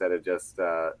body instead of just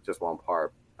one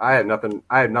part. I have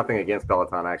nothing against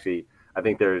Peloton. Actually, I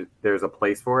think there's a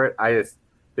place for it. I just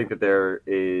think that there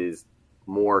is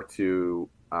more to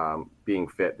being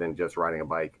fit than just riding a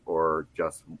bike or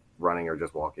just running or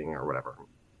just walking or whatever.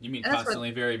 You mean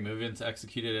constantly very moving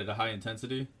executed at a high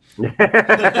intensity? Level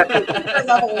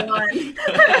 1.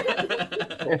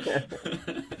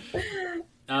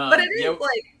 But it is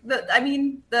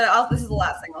this is the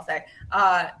last thing I'll say.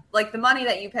 Like the money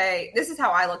that you pay, this is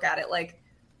how I look at it. Like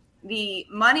the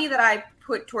money that I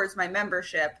put towards my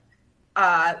membership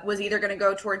was either going to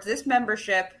go towards this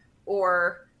membership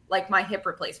or like my hip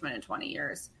replacement in 20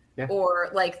 years. Yeah.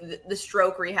 Or like the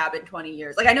stroke rehab in 20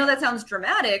 years. Like, I know that sounds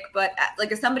dramatic, but like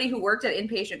as somebody who worked at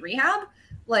inpatient rehab,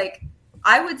 like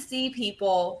I would see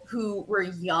people who were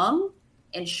young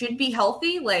and should be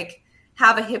healthy, like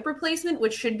have a hip replacement,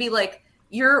 which should be like,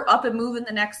 you're up and moving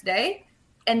the next day.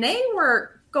 And they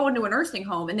were going to a nursing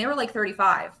home and they were like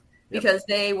 35 because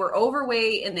they were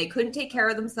overweight and they couldn't take care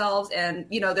of themselves. And,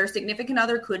 their significant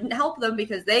other couldn't help them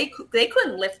because they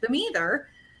couldn't lift them either.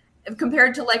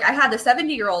 Compared to like, I had the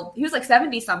 70-year-old, he was like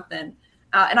 70 something.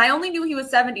 And I only knew he was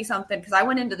 70 something because I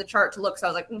went into the chart to look. So I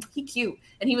was like, he cute.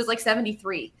 And he was like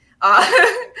 73.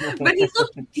 But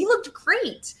he looked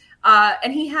great.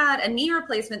 And he had a knee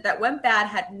replacement that went bad,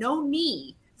 had no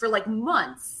knee for like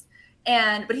months.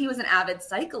 But he was an avid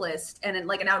cyclist and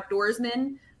like an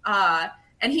outdoorsman.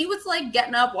 And he was like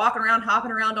getting up, walking around,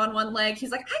 hopping around on one leg.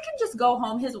 He's like, I can just go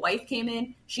home. His wife came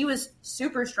in. She was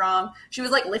super strong. She was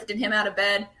like lifting him out of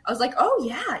bed. I was like, oh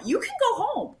yeah, you can go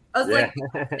home. I was like,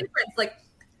 difference. Like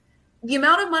the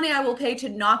amount of money I will pay to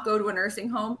not go to a nursing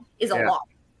home is a lot.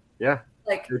 Yeah.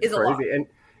 Like it's is crazy. A lot.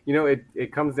 And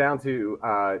it comes down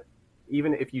to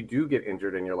even if you do get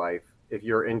injured in your life, if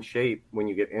you're in shape when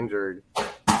you get injured,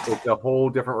 it's a whole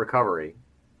different recovery.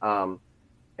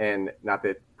 And not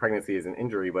that pregnancy is an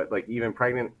injury, but like even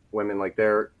pregnant women, like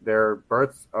their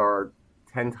births are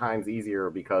 10 times easier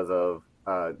because of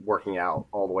working out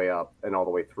all the way up and all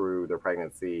the way through their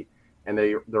pregnancy. And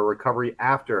the recovery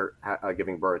after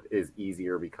giving birth is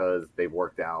easier because they've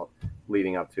worked out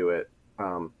leading up to it.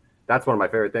 That's one of my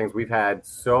favorite things. We've had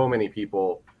so many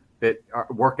people that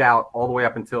work out all the way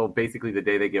up until basically the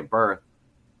day they give birth.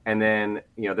 And then,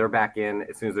 they're back in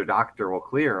as soon as their doctor will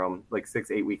clear them, like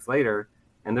 6-8 weeks later,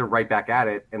 and they're right back at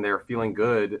it, and they're feeling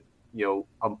good, 2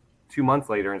 months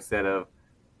later instead of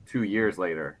 2 years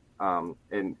later.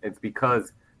 And it's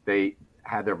because they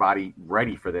had their body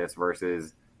ready for this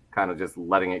versus kind of just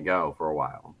letting it go for a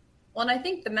while. Well, and I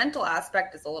think the mental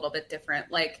aspect is a little bit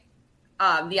different. Like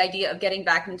the idea of getting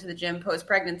back into the gym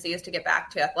post-pregnancy is to get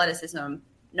back to athleticism,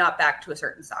 not back to a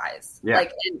certain size. Yeah.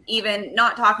 Like, and even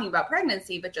not talking about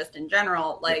pregnancy, but just in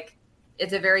general, like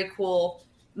it's a very cool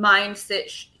mindset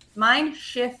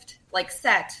shift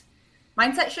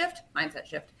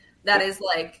that is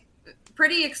like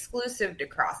pretty exclusive to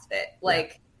CrossFit.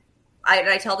 Like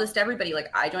I tell this to everybody, like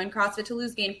I joined CrossFit to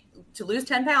lose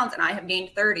 10 pounds and I have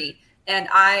gained 30 and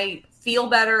I feel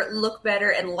better, look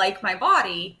better, and like my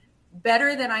body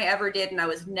better than I ever did. And I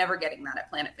was never getting that at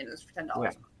Planet Fitness for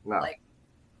 $10. Yeah.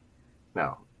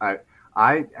 No.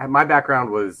 My background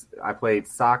was I played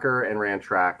soccer and ran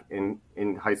track in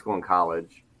high school and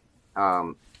college.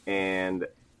 And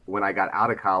when I got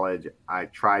out of college, I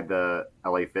tried the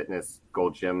LA Fitness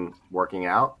Gold Gym working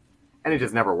out, and it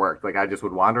just never worked. Like I just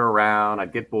would wander around,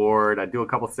 I'd get bored, I'd do a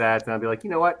couple sets, and I'd be like, you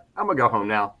know what, I'm gonna go home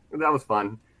now. That was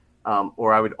fun.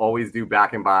 Or I would always do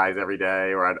back and bis every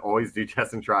day, or I'd always do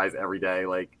chest and tris every day.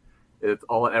 Like it's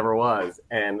all it ever was.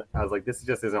 And I was like, this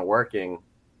just isn't working.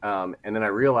 And then I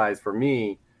realized for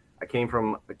me, I came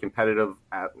from a competitive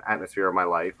atmosphere of my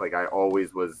life. Like I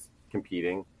always was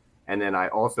competing. And then I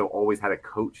also always had a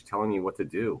coach telling me what to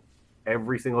do.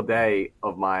 Every single day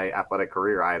of my athletic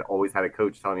career, I had always had a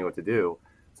coach telling me what to do.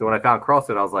 So when I found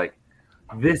CrossFit, I was like,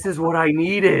 this is what I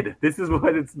needed. This is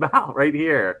what it's about right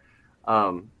here.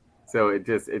 So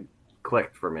it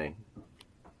clicked for me.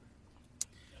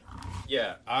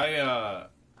 Yeah, I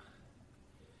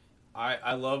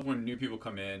love when new people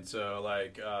come in. So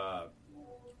like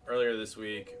earlier this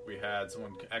week, we had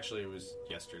someone. Actually, it was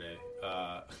yesterday.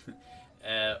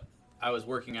 I was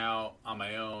working out on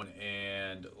my own,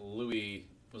 and Louis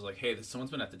was like, "Hey,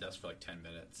 someone's been at the desk for like 10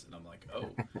 minutes," and I'm like, "Oh,"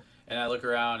 and I look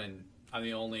around, and I'm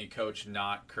the only coach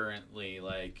not currently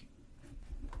like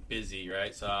busy,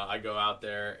 right? So I go out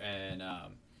there, and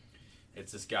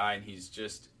it's this guy, and he's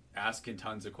just asking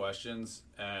tons of questions,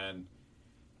 and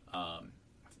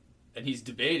he's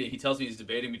debating. He tells me he's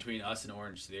debating between us and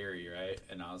Orange Theory, right?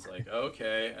 And I was like,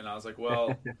 okay. And I was like,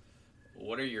 well,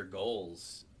 what are your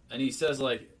goals? And he says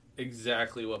like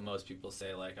exactly what most people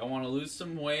say. Like, I want to lose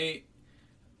some weight,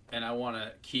 and I want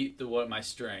to keep my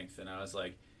strength. And I was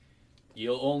like,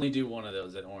 you'll only do one of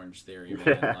those at Orange Theory,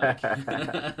 man. Like,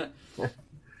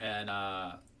 and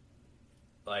I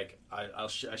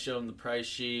show him the price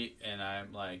sheet, and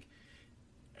I'm like,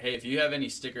 hey, if you have any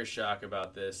sticker shock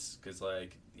about this, because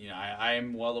like, I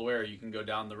am well aware you can go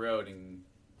down the road and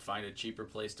find a cheaper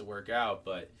place to work out,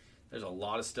 but there's a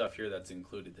lot of stuff here that's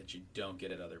included that you don't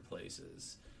get at other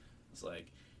places. It's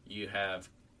like you have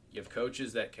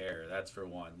coaches that care. That's for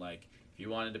one. Like if you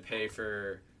wanted to pay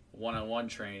for one-on-one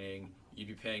training, you'd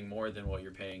be paying more than what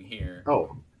you're paying here.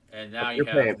 Oh, and now you're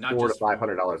paying $400 to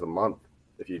 $500 a month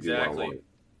if you do one-on-one.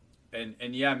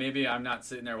 And yeah, maybe I'm not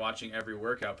sitting there watching every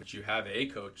workout, but you have a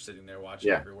coach sitting there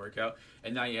watching every workout,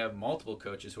 and now you have multiple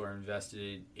coaches who are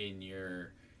invested in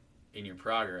your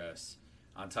progress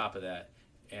on top of that.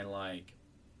 And like,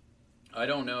 I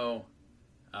don't know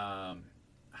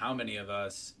how many of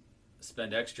us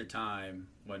spend extra time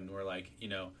when we're like,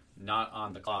 not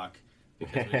on the clock,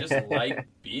 because we just like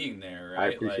being there,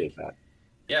 right? I appreciate that.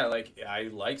 Yeah, like I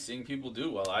like seeing people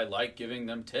do well. I like giving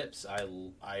them tips. I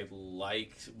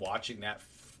like watching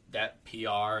that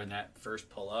PR and that first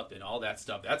pull up and all that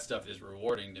stuff. That stuff is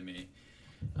rewarding to me,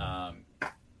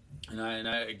 and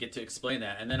I get to explain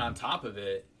that. And then on top of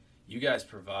it, you guys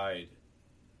provide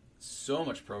so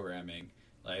much programming.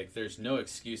 Like there's no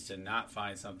excuse to not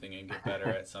find something and get better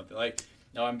at something. Like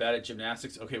No, I'm bad at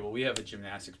gymnastics. Okay, well, we have a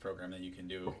gymnastics program that you can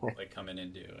do, like come in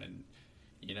and do, and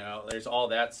there's all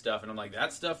that stuff, and I'm like,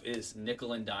 that stuff is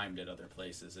nickel and dimed at other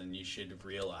places, and you should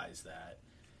realize that.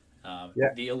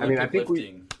 Yeah, The I mean, I Olympic think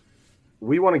lifting.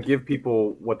 we want to give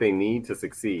people what they need to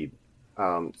succeed.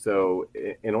 So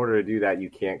in order to do that, you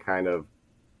can't kind of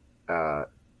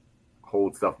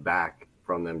hold stuff back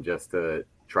from them just to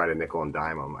try to nickel and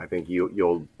dime them. I think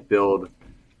you'll build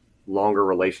longer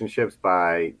relationships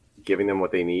by giving them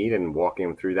what they need and walking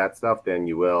them through that stuff than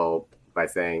you will by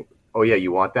saying, "Oh yeah,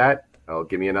 you want that? Oh,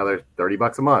 give me another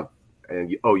 $30 a month."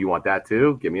 And you want that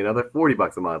too? Give me another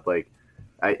 $40 a month. Like,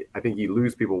 I think you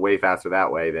lose people way faster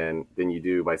that way than you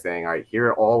do by saying, "All right, here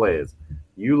it all is.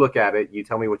 You look at it, you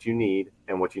tell me what you need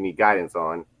and what you need guidance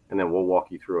on, and then we'll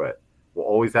walk you through it. We'll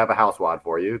always have a house WOD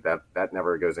for you. That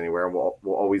never goes anywhere. And we'll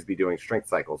always be doing strength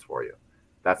cycles for you.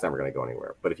 That's never going to go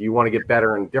anywhere. But if you want to get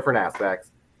better in different aspects,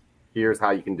 here's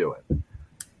how you can do it.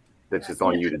 That's just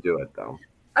on you to do it, though.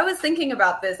 I was thinking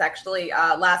about this actually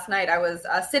last night. I was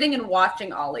sitting and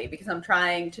watching Ollie because I'm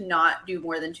trying to not do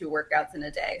more than 2 workouts in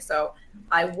a day. So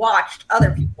I watched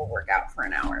other people work out for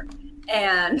an hour.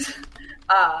 And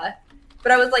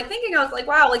but I was like thinking, I was like,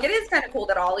 wow, like it is kind of cool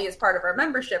that Ollie is part of our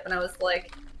membership. And I was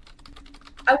like,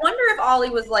 I wonder if Ollie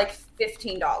was like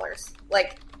 $15,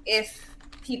 like if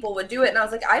people would do it. And I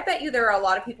was like, I bet you there are a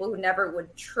lot of people who never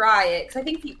would try it. Cause I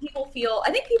think people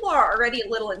are already a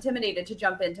little intimidated to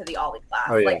jump into the Ollie class.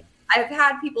 Oh, yeah. Like I've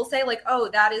had people say like, oh,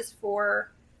 that is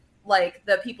for like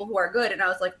the people who are good. And I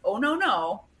was like, oh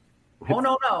no.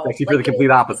 Actually, for the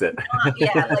complete opposite.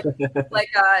 Yeah. Like,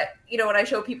 when I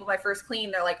show people my first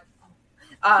clean, they're like,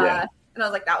 and I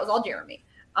was like, that was all Jeremy.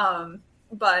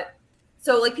 But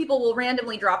so like people will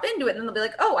randomly drop into it and then they'll be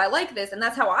like, oh, I like this. And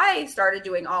that's how I started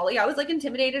doing Ollie. I was like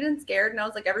intimidated and scared. And I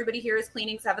was like, everybody here is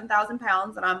cleaning 7,000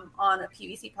 pounds and I'm on a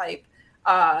PVC pipe.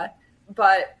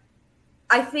 But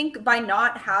I think by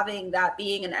not having that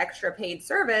being an extra paid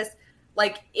service,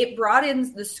 like it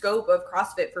broadens the scope of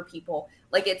CrossFit for people.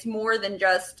 Like it's more than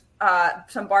just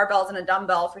some barbells and a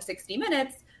dumbbell for 60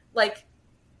 minutes. Like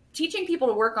teaching people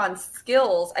to work on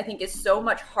skills, I think is so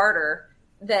much harder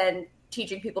than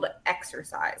teaching people to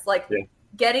exercise. Like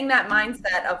getting that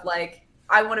mindset of like,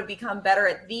 I want to become better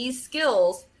at these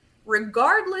skills,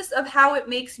 regardless of how it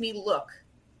makes me look.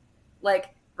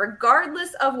 Like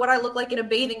regardless of what I look like in a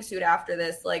bathing suit after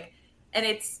this, like, and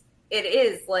it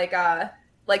is like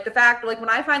the fact, like when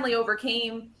I finally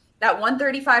overcame that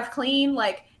 135 clean,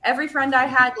 like every friend I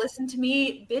had listened to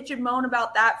me bitch and moan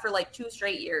about that for like 2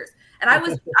 straight years. And I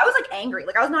was like angry.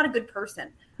 Like I was not a good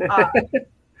person. And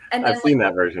then, I've seen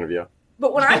that version of you.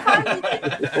 But when I finally,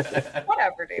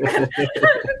 whatever, David.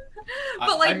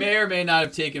 But like, I may or may not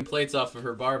have taken plates off of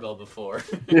her barbell before.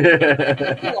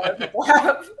 A lot of people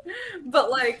have. But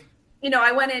like,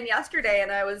 I went in yesterday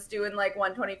and I was doing like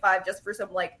 125 just for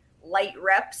some like light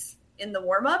reps in the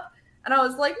warm up, and I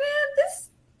was like, man, this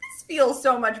feels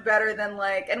so much better than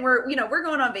like. And we're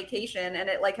going on vacation, and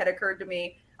it like had occurred to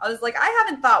me. I was like, I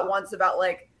haven't thought once about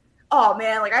like, oh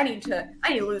man, like I need to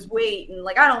lose weight and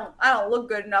like I don't look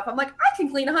good enough. I'm like, I can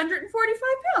clean 145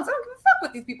 pounds. I don't give a fuck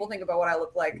what these people think about what I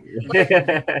look like.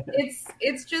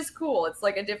 It's just cool. It's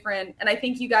like a different, and I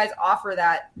think you guys offer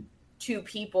that to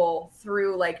people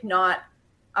through like not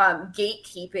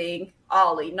gatekeeping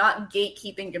Ollie, not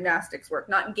gatekeeping gymnastics work,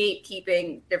 not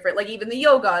gatekeeping different, like even the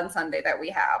yoga on Sunday that we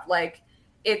have. Like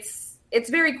it's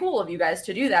very cool of you guys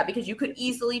to do that because you could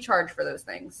easily charge for those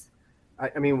things.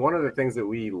 I mean, one of the things that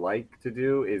we like to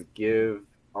do is give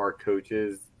our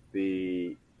coaches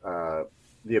the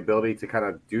ability to kind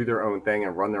of do their own thing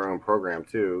and run their own program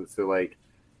too. So, like,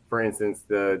 for instance,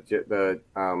 the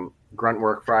Grunt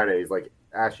Work Fridays, like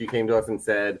Ash, you came to us and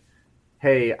said,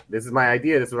 "Hey, this is my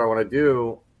idea. This is what I want to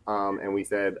do," and we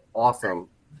said, "Awesome,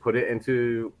 put it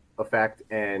into effect,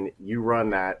 and you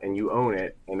run that, and you own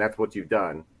it, and that's what you've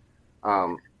done."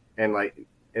 And like.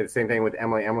 And the same thing with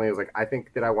Emily. Emily was like, I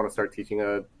think that I want to start teaching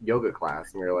a yoga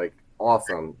class. And we were like,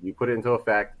 awesome. You put it into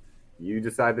effect. You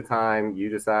decide the time. You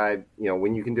decide,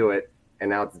 when you can do it. And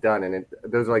now it's done. And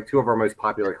those are like 2 of our most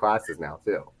popular classes now,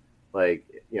 too. Like,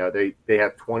 they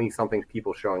have 20-something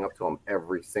people showing up to them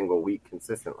every single week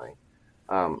consistently.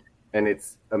 And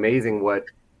it's amazing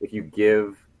if you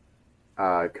give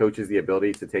coaches the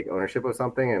ability to take ownership of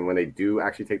something. And when they do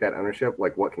actually take that ownership,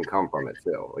 like what can come from it,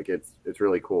 too. Like, it's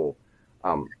really cool.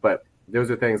 But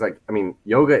those are things like, I mean,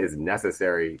 yoga is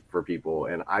necessary for people,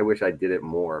 and I wish I did it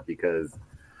more because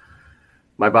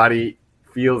my body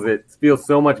feels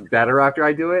so much better after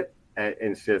I do it. And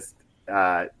it's just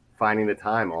finding the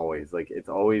time always. Like it's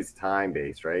always time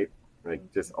based, right?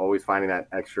 Like just always finding that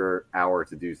extra hour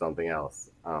to do something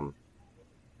else.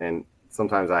 And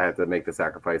sometimes I have to make the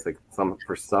sacrifice. Like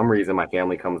for some reason, my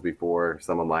family comes before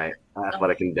some of my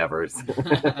athletic endeavors.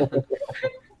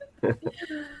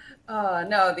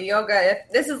 No, the yoga.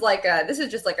 This is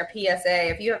just like a PSA.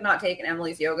 If you have not taken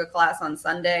Emily's yoga class on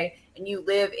Sunday and you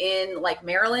live in like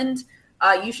Maryland,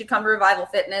 you should come to Revival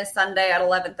Fitness Sunday at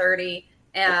 11:30.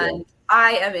 And okay.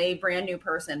 I am a brand new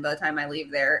person by the time I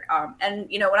leave there.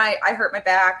 And you know, when I hurt my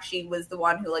back, she was the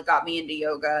one who like got me into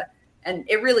yoga, and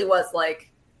it really was like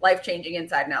life changing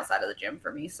inside and outside of the gym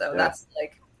for me. So that's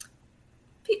like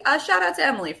a shout out to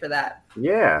Emily for that.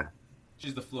 Yeah,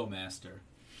 she's the flow master.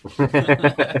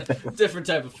 Different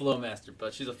type of flow master,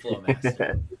 but she's a flow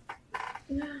master.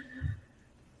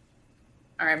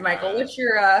 All right, Michael, what's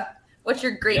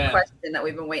your great question that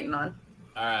we've been waiting on?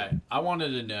 All right, I wanted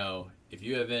to know if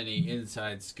you have any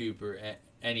inside scoop or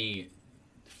any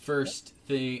first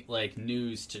thing like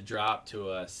news to drop to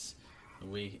us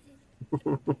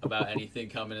about anything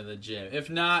coming in the gym.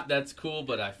 If not, that's cool,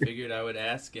 but I figured I would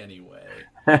ask anyway.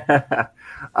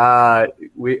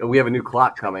 We have a new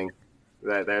clock coming.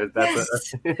 That's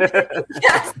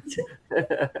yes.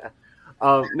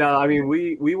 No, I mean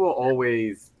we will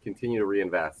always continue to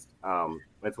reinvest.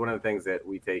 That's one of the things that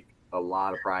we take a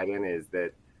lot of pride in, is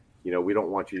that, you know, we don't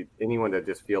want anyone to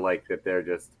just feel like that they're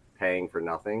just paying for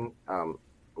nothing.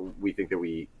 We think that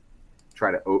we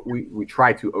try to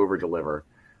over deliver,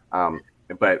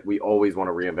 but we always want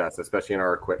to reinvest, especially in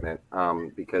our equipment,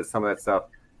 because some of that stuff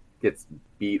gets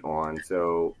beat on.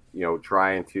 So, you know,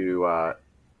 trying to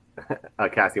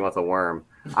Cassie wants a worm.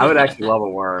 I would actually love a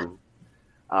worm.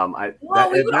 We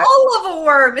would all love a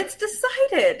worm. It's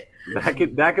decided.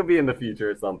 That could be in the future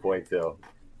at some point too.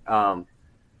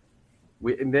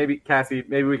 Cassie,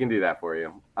 maybe we can do that for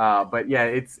you. But yeah,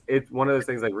 it's one of those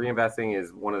things. Like, reinvesting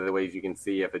is one of the ways you can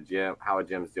see how a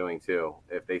gym's doing too.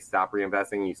 If they stop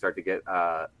reinvesting, you start to get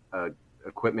a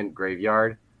equipment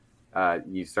graveyard.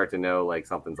 You start to know like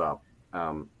something's up.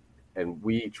 And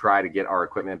we try to get our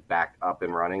equipment back up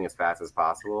and running as fast as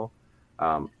possible.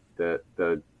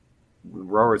 The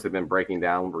rowers have been breaking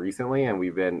down recently,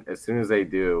 and as soon as they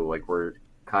do, like, we're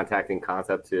contacting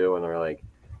Concept 2, and they're like,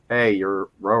 hey, your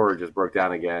rower just broke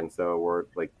down again. So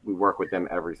we work with them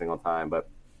every single time. But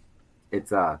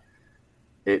it's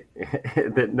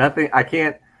nothing. I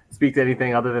can't speak to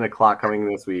anything other than a clock coming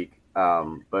this week.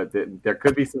 But there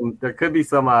could be some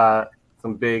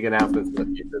big announcements in the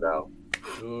future though.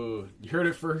 Ooh, you heard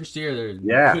it first here.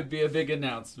 There could be a big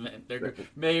announcement. There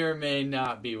may or may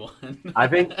not be one. I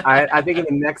think in the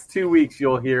next 2 weeks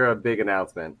you'll hear a big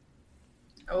announcement.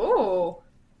 Oh,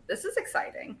 this is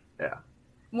exciting. Yeah.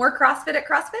 More CrossFit at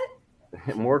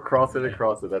CrossFit? More CrossFit at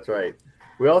CrossFit. That's right.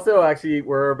 We also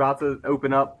we're about to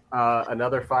open up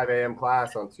another 5 a.m.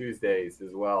 class on Tuesdays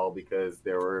as well, because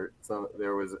there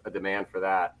was a demand for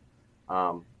that.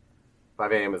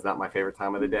 5 a.m. is not my favorite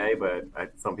time of the day, but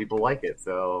some people like it.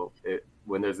 So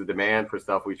when there's a demand for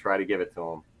stuff, we try to give it to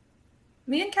them.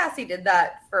 Me and Cassie did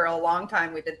that for a long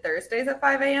time. We did Thursdays at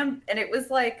 5 a.m. and it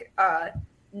was like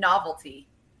novelty.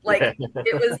 Like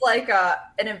it was like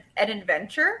an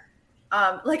adventure.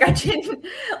 Like I didn't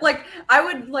I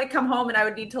would like come home and I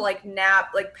would need to like nap,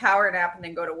 like power nap, and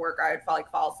then go to work. I would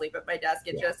fall asleep at my desk.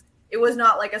 It was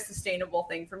not like a sustainable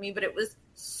thing for me, but it was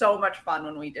so much fun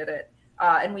when we did it.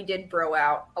 And we did bro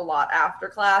out a lot after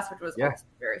class, which was also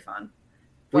very fun.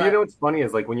 Well, you know what's funny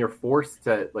is like when you're forced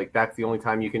to, like, that's the only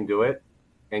time you can do it,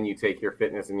 and you take your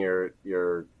fitness and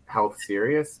your health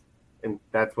serious, and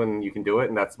that's when you can do it,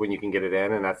 and that's when you can get it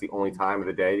in, and that's the only time of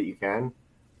the day that you can.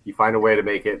 You find a way to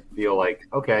make it feel like,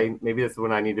 okay, maybe this is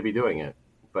when I need to be doing it.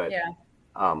 But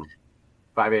 5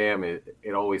 a.m.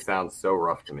 it always sounds so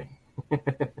rough to me.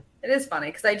 It is funny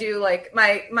because I do like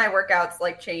my workouts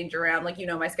like change around. Like, you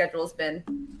know, my schedule has been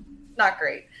not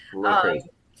great.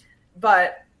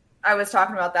 But I was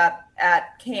talking about that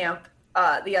at camp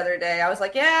the other day. I was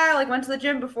like, I like went to the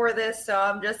gym before this, so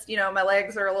I'm just, you know, my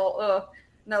legs are a little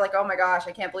and they're like, oh my gosh,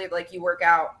 I can't believe like you work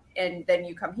out and then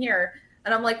you come here.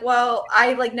 And I'm like, well,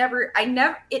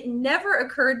 it never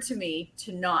occurred to me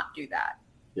to not do that.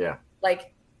 Yeah.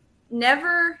 Like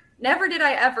never did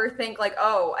I ever think like,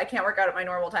 oh, I can't work out at my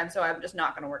normal time, so I'm just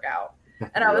not going to work out.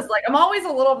 And I was like, I'm always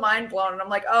a little mind blown, and I'm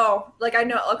like, oh, like I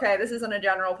know, okay, this isn't a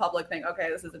general public thing.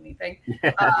 Okay, this is a me thing.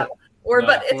 But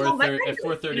it's all my at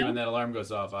 4:30 when that alarm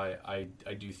goes off, I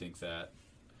do think that.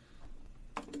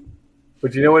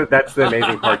 But you know what? That's the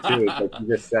amazing part too. Is like you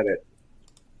just said it.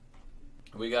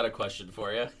 We got a question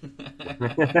for you. I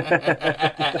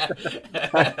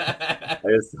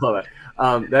just saw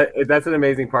that. That's an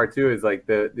amazing part too. Is like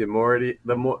the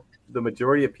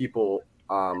majority of people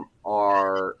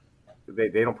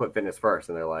they don't put fitness first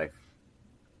in their life.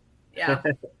 Yeah.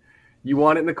 You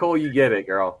want it, Nicole, you get it,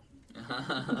 girl.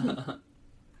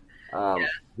 Um,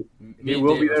 Me he and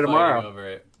will Dave be are there fighting tomorrow. over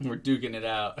it. We're duking it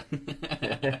out.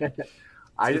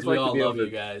 I Because just we like to all be able love you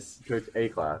to guys. coach A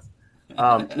class.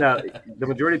 No, the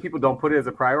majority of people don't put it as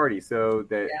a priority. So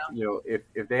that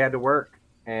if they had to work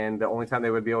and the only time they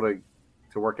would be able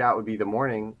to work out would be the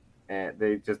morning, and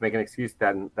they just make an excuse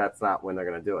that that's not when they're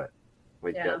going to do it.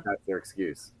 Like that's their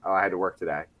excuse. Oh, I had to work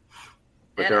today.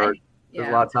 But there's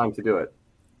a lot of time to do it.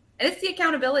 And it's the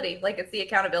accountability. Like, it's the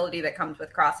accountability that comes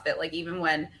with CrossFit. Like, even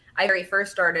when I very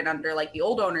first started under like the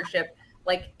old ownership,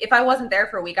 like if I wasn't there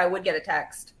for a week, I would get a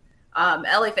text.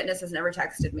 LA Fitness has never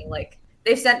texted me. Like,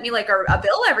 they've sent me like a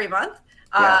bill every month,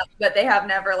 but they have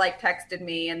never like texted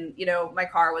me. And, you know, my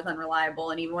car was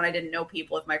unreliable. And even when I didn't know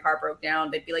people, if my car broke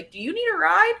down, they'd be like, do you need a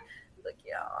ride? I was like,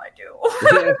 yeah, I do.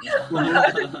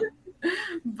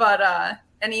 But,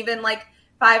 and even like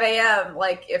 5 a.m.,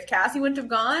 like if Cassie wouldn't have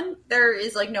gone, there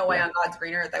is like no way on God's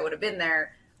green earth I would have been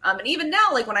there. And even now,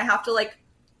 like when I have to like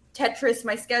Tetris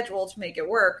my schedule to make it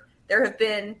work, there have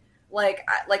been like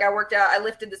I worked out, I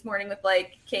lifted this morning with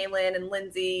like Kaylin and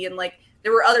Lindsay, and like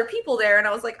there were other people there, and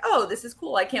I was like, oh, this is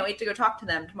cool. I can't wait to go talk to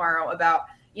them tomorrow about,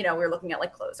 you know, we were looking at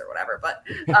like clothes or whatever. But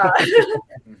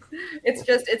it's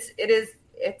just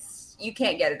it's you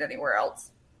can't get it anywhere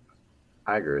else.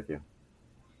 I agree with you,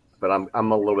 but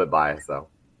I'm a little bit biased though.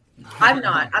 I'm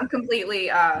not. I'm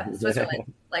completely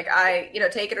Switzerland. Like I, you know,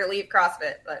 take it or leave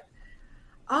CrossFit. But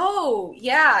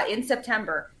in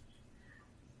September.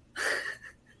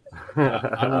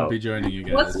 I won't be joining you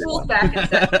guys. What's school's back in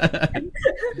September?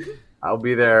 I'll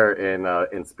be there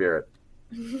in spirit.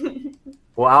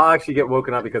 Well, I'll actually get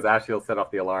woken up because Ashley will set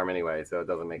off the alarm anyway, so it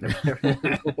doesn't make a difference.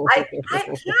 I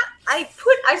can't.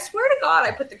 I swear to God,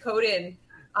 I put the code in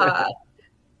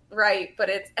right, but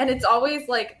it's always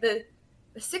like the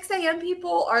 6 a.m.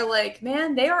 people are like,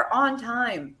 man, they are on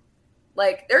time.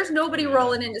 Like, there's nobody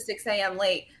rolling into 6 a.m.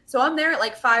 late. So I'm there at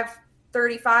like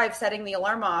 5:35 setting the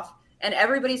alarm off, and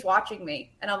everybody's watching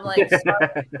me. And I'm like, this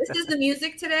is the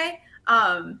music today.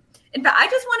 In fact, I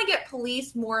just want to get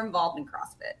police more involved in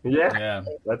CrossFit. Yeah.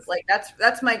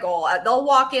 That's my goal. They'll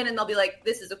walk in and they'll be like,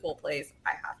 this is a cool place.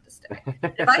 I have to stay.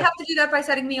 If I have to do that by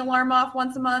setting the alarm off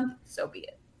once a month, so be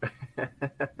it.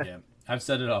 Yeah. I've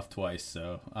set it off twice,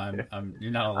 so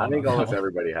you're not alone. I think almost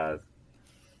everybody has.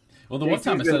 Well, the one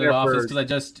time I set it off is because I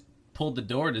just pulled the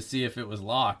door to see if it was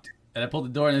locked, and I pulled the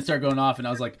door and it started going off, and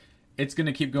I was like, it's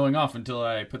gonna keep going off until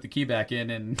I put the key back in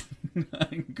and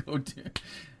go to.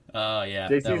 Yeah.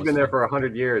 JC's been there for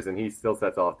 100 years, and he still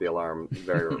sets off the alarm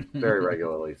very, very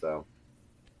regularly. So.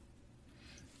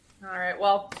 All right.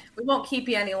 Well, we won't keep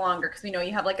you any longer because we know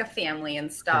you have like a family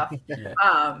and stuff. Yeah.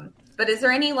 But is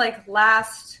there any like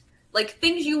last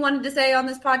things you wanted to say on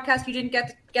this podcast you didn't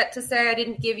get to say? I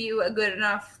didn't give you a good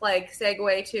enough like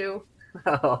segue to.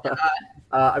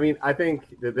 I mean, I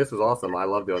think that this was awesome. I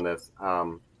love doing this.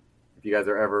 If you guys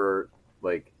are ever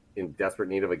like in desperate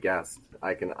need of a guest,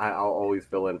 I'll always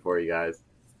fill in for you guys.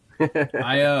 I'm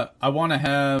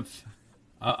gonna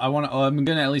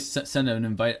at least send an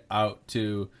invite out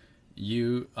to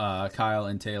you, Kyle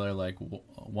and Taylor, like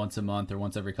once a month or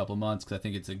once every couple of months, because I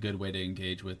think it's a good way to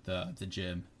engage with the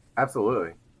gym.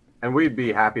 Absolutely, and we'd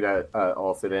be happy to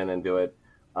all sit in and do it.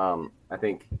 I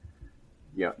think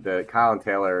the Kyle and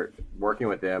Taylor, working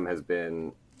with them has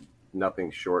been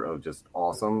nothing short of just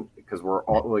awesome, because we're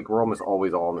almost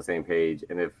always all on the same page.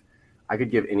 And if I could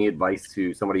give any advice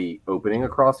to somebody opening a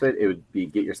CrossFit, it would be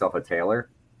get yourself a Taylor,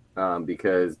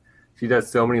 because she does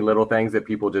so many little things that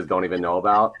people just don't even know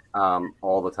about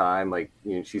all the time. Like,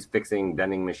 she's fixing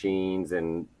vending machines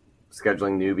and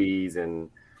scheduling newbies and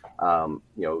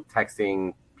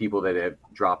texting people that have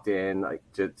dropped in like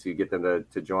to get them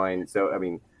to join. So I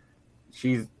mean,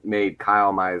 she's made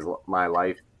Kyle my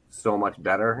life so much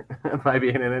better by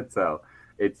being in it. So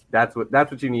that's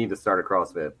what you need to start a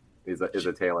CrossFit is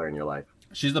a Taylor in your life.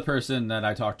 She's the person that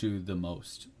I talk to the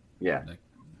most. Yeah.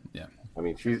 Yeah. I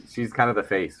mean, she's kind of the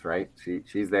face, right?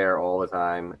 She's there all the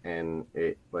time, and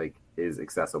it like is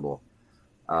accessible.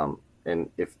 And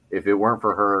if it weren't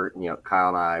for her, Kyle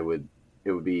and I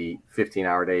it would be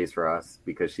 15-hour days for us,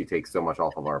 because she takes so much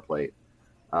off of our plate.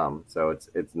 So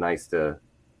it's nice to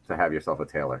have yourself a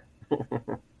Taylor.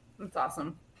 That's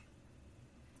awesome.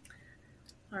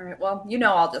 All right. Well,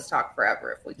 I'll just talk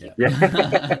forever if we keep.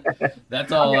 Yeah.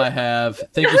 That's all I have.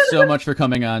 Thank you so much for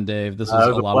coming on, Dave. This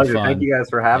was a lot pleasure. of fun. Thank you guys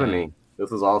for having me.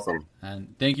 This was awesome.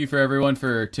 And thank you for everyone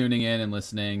for tuning in and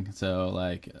listening. So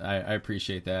I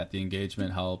appreciate that. The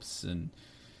engagement helps. And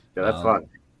yeah, that's fun.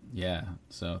 Yeah.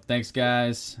 So thanks,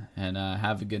 guys, and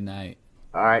have a good night.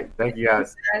 All right. Thank you,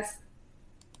 guys. Thanks, guys.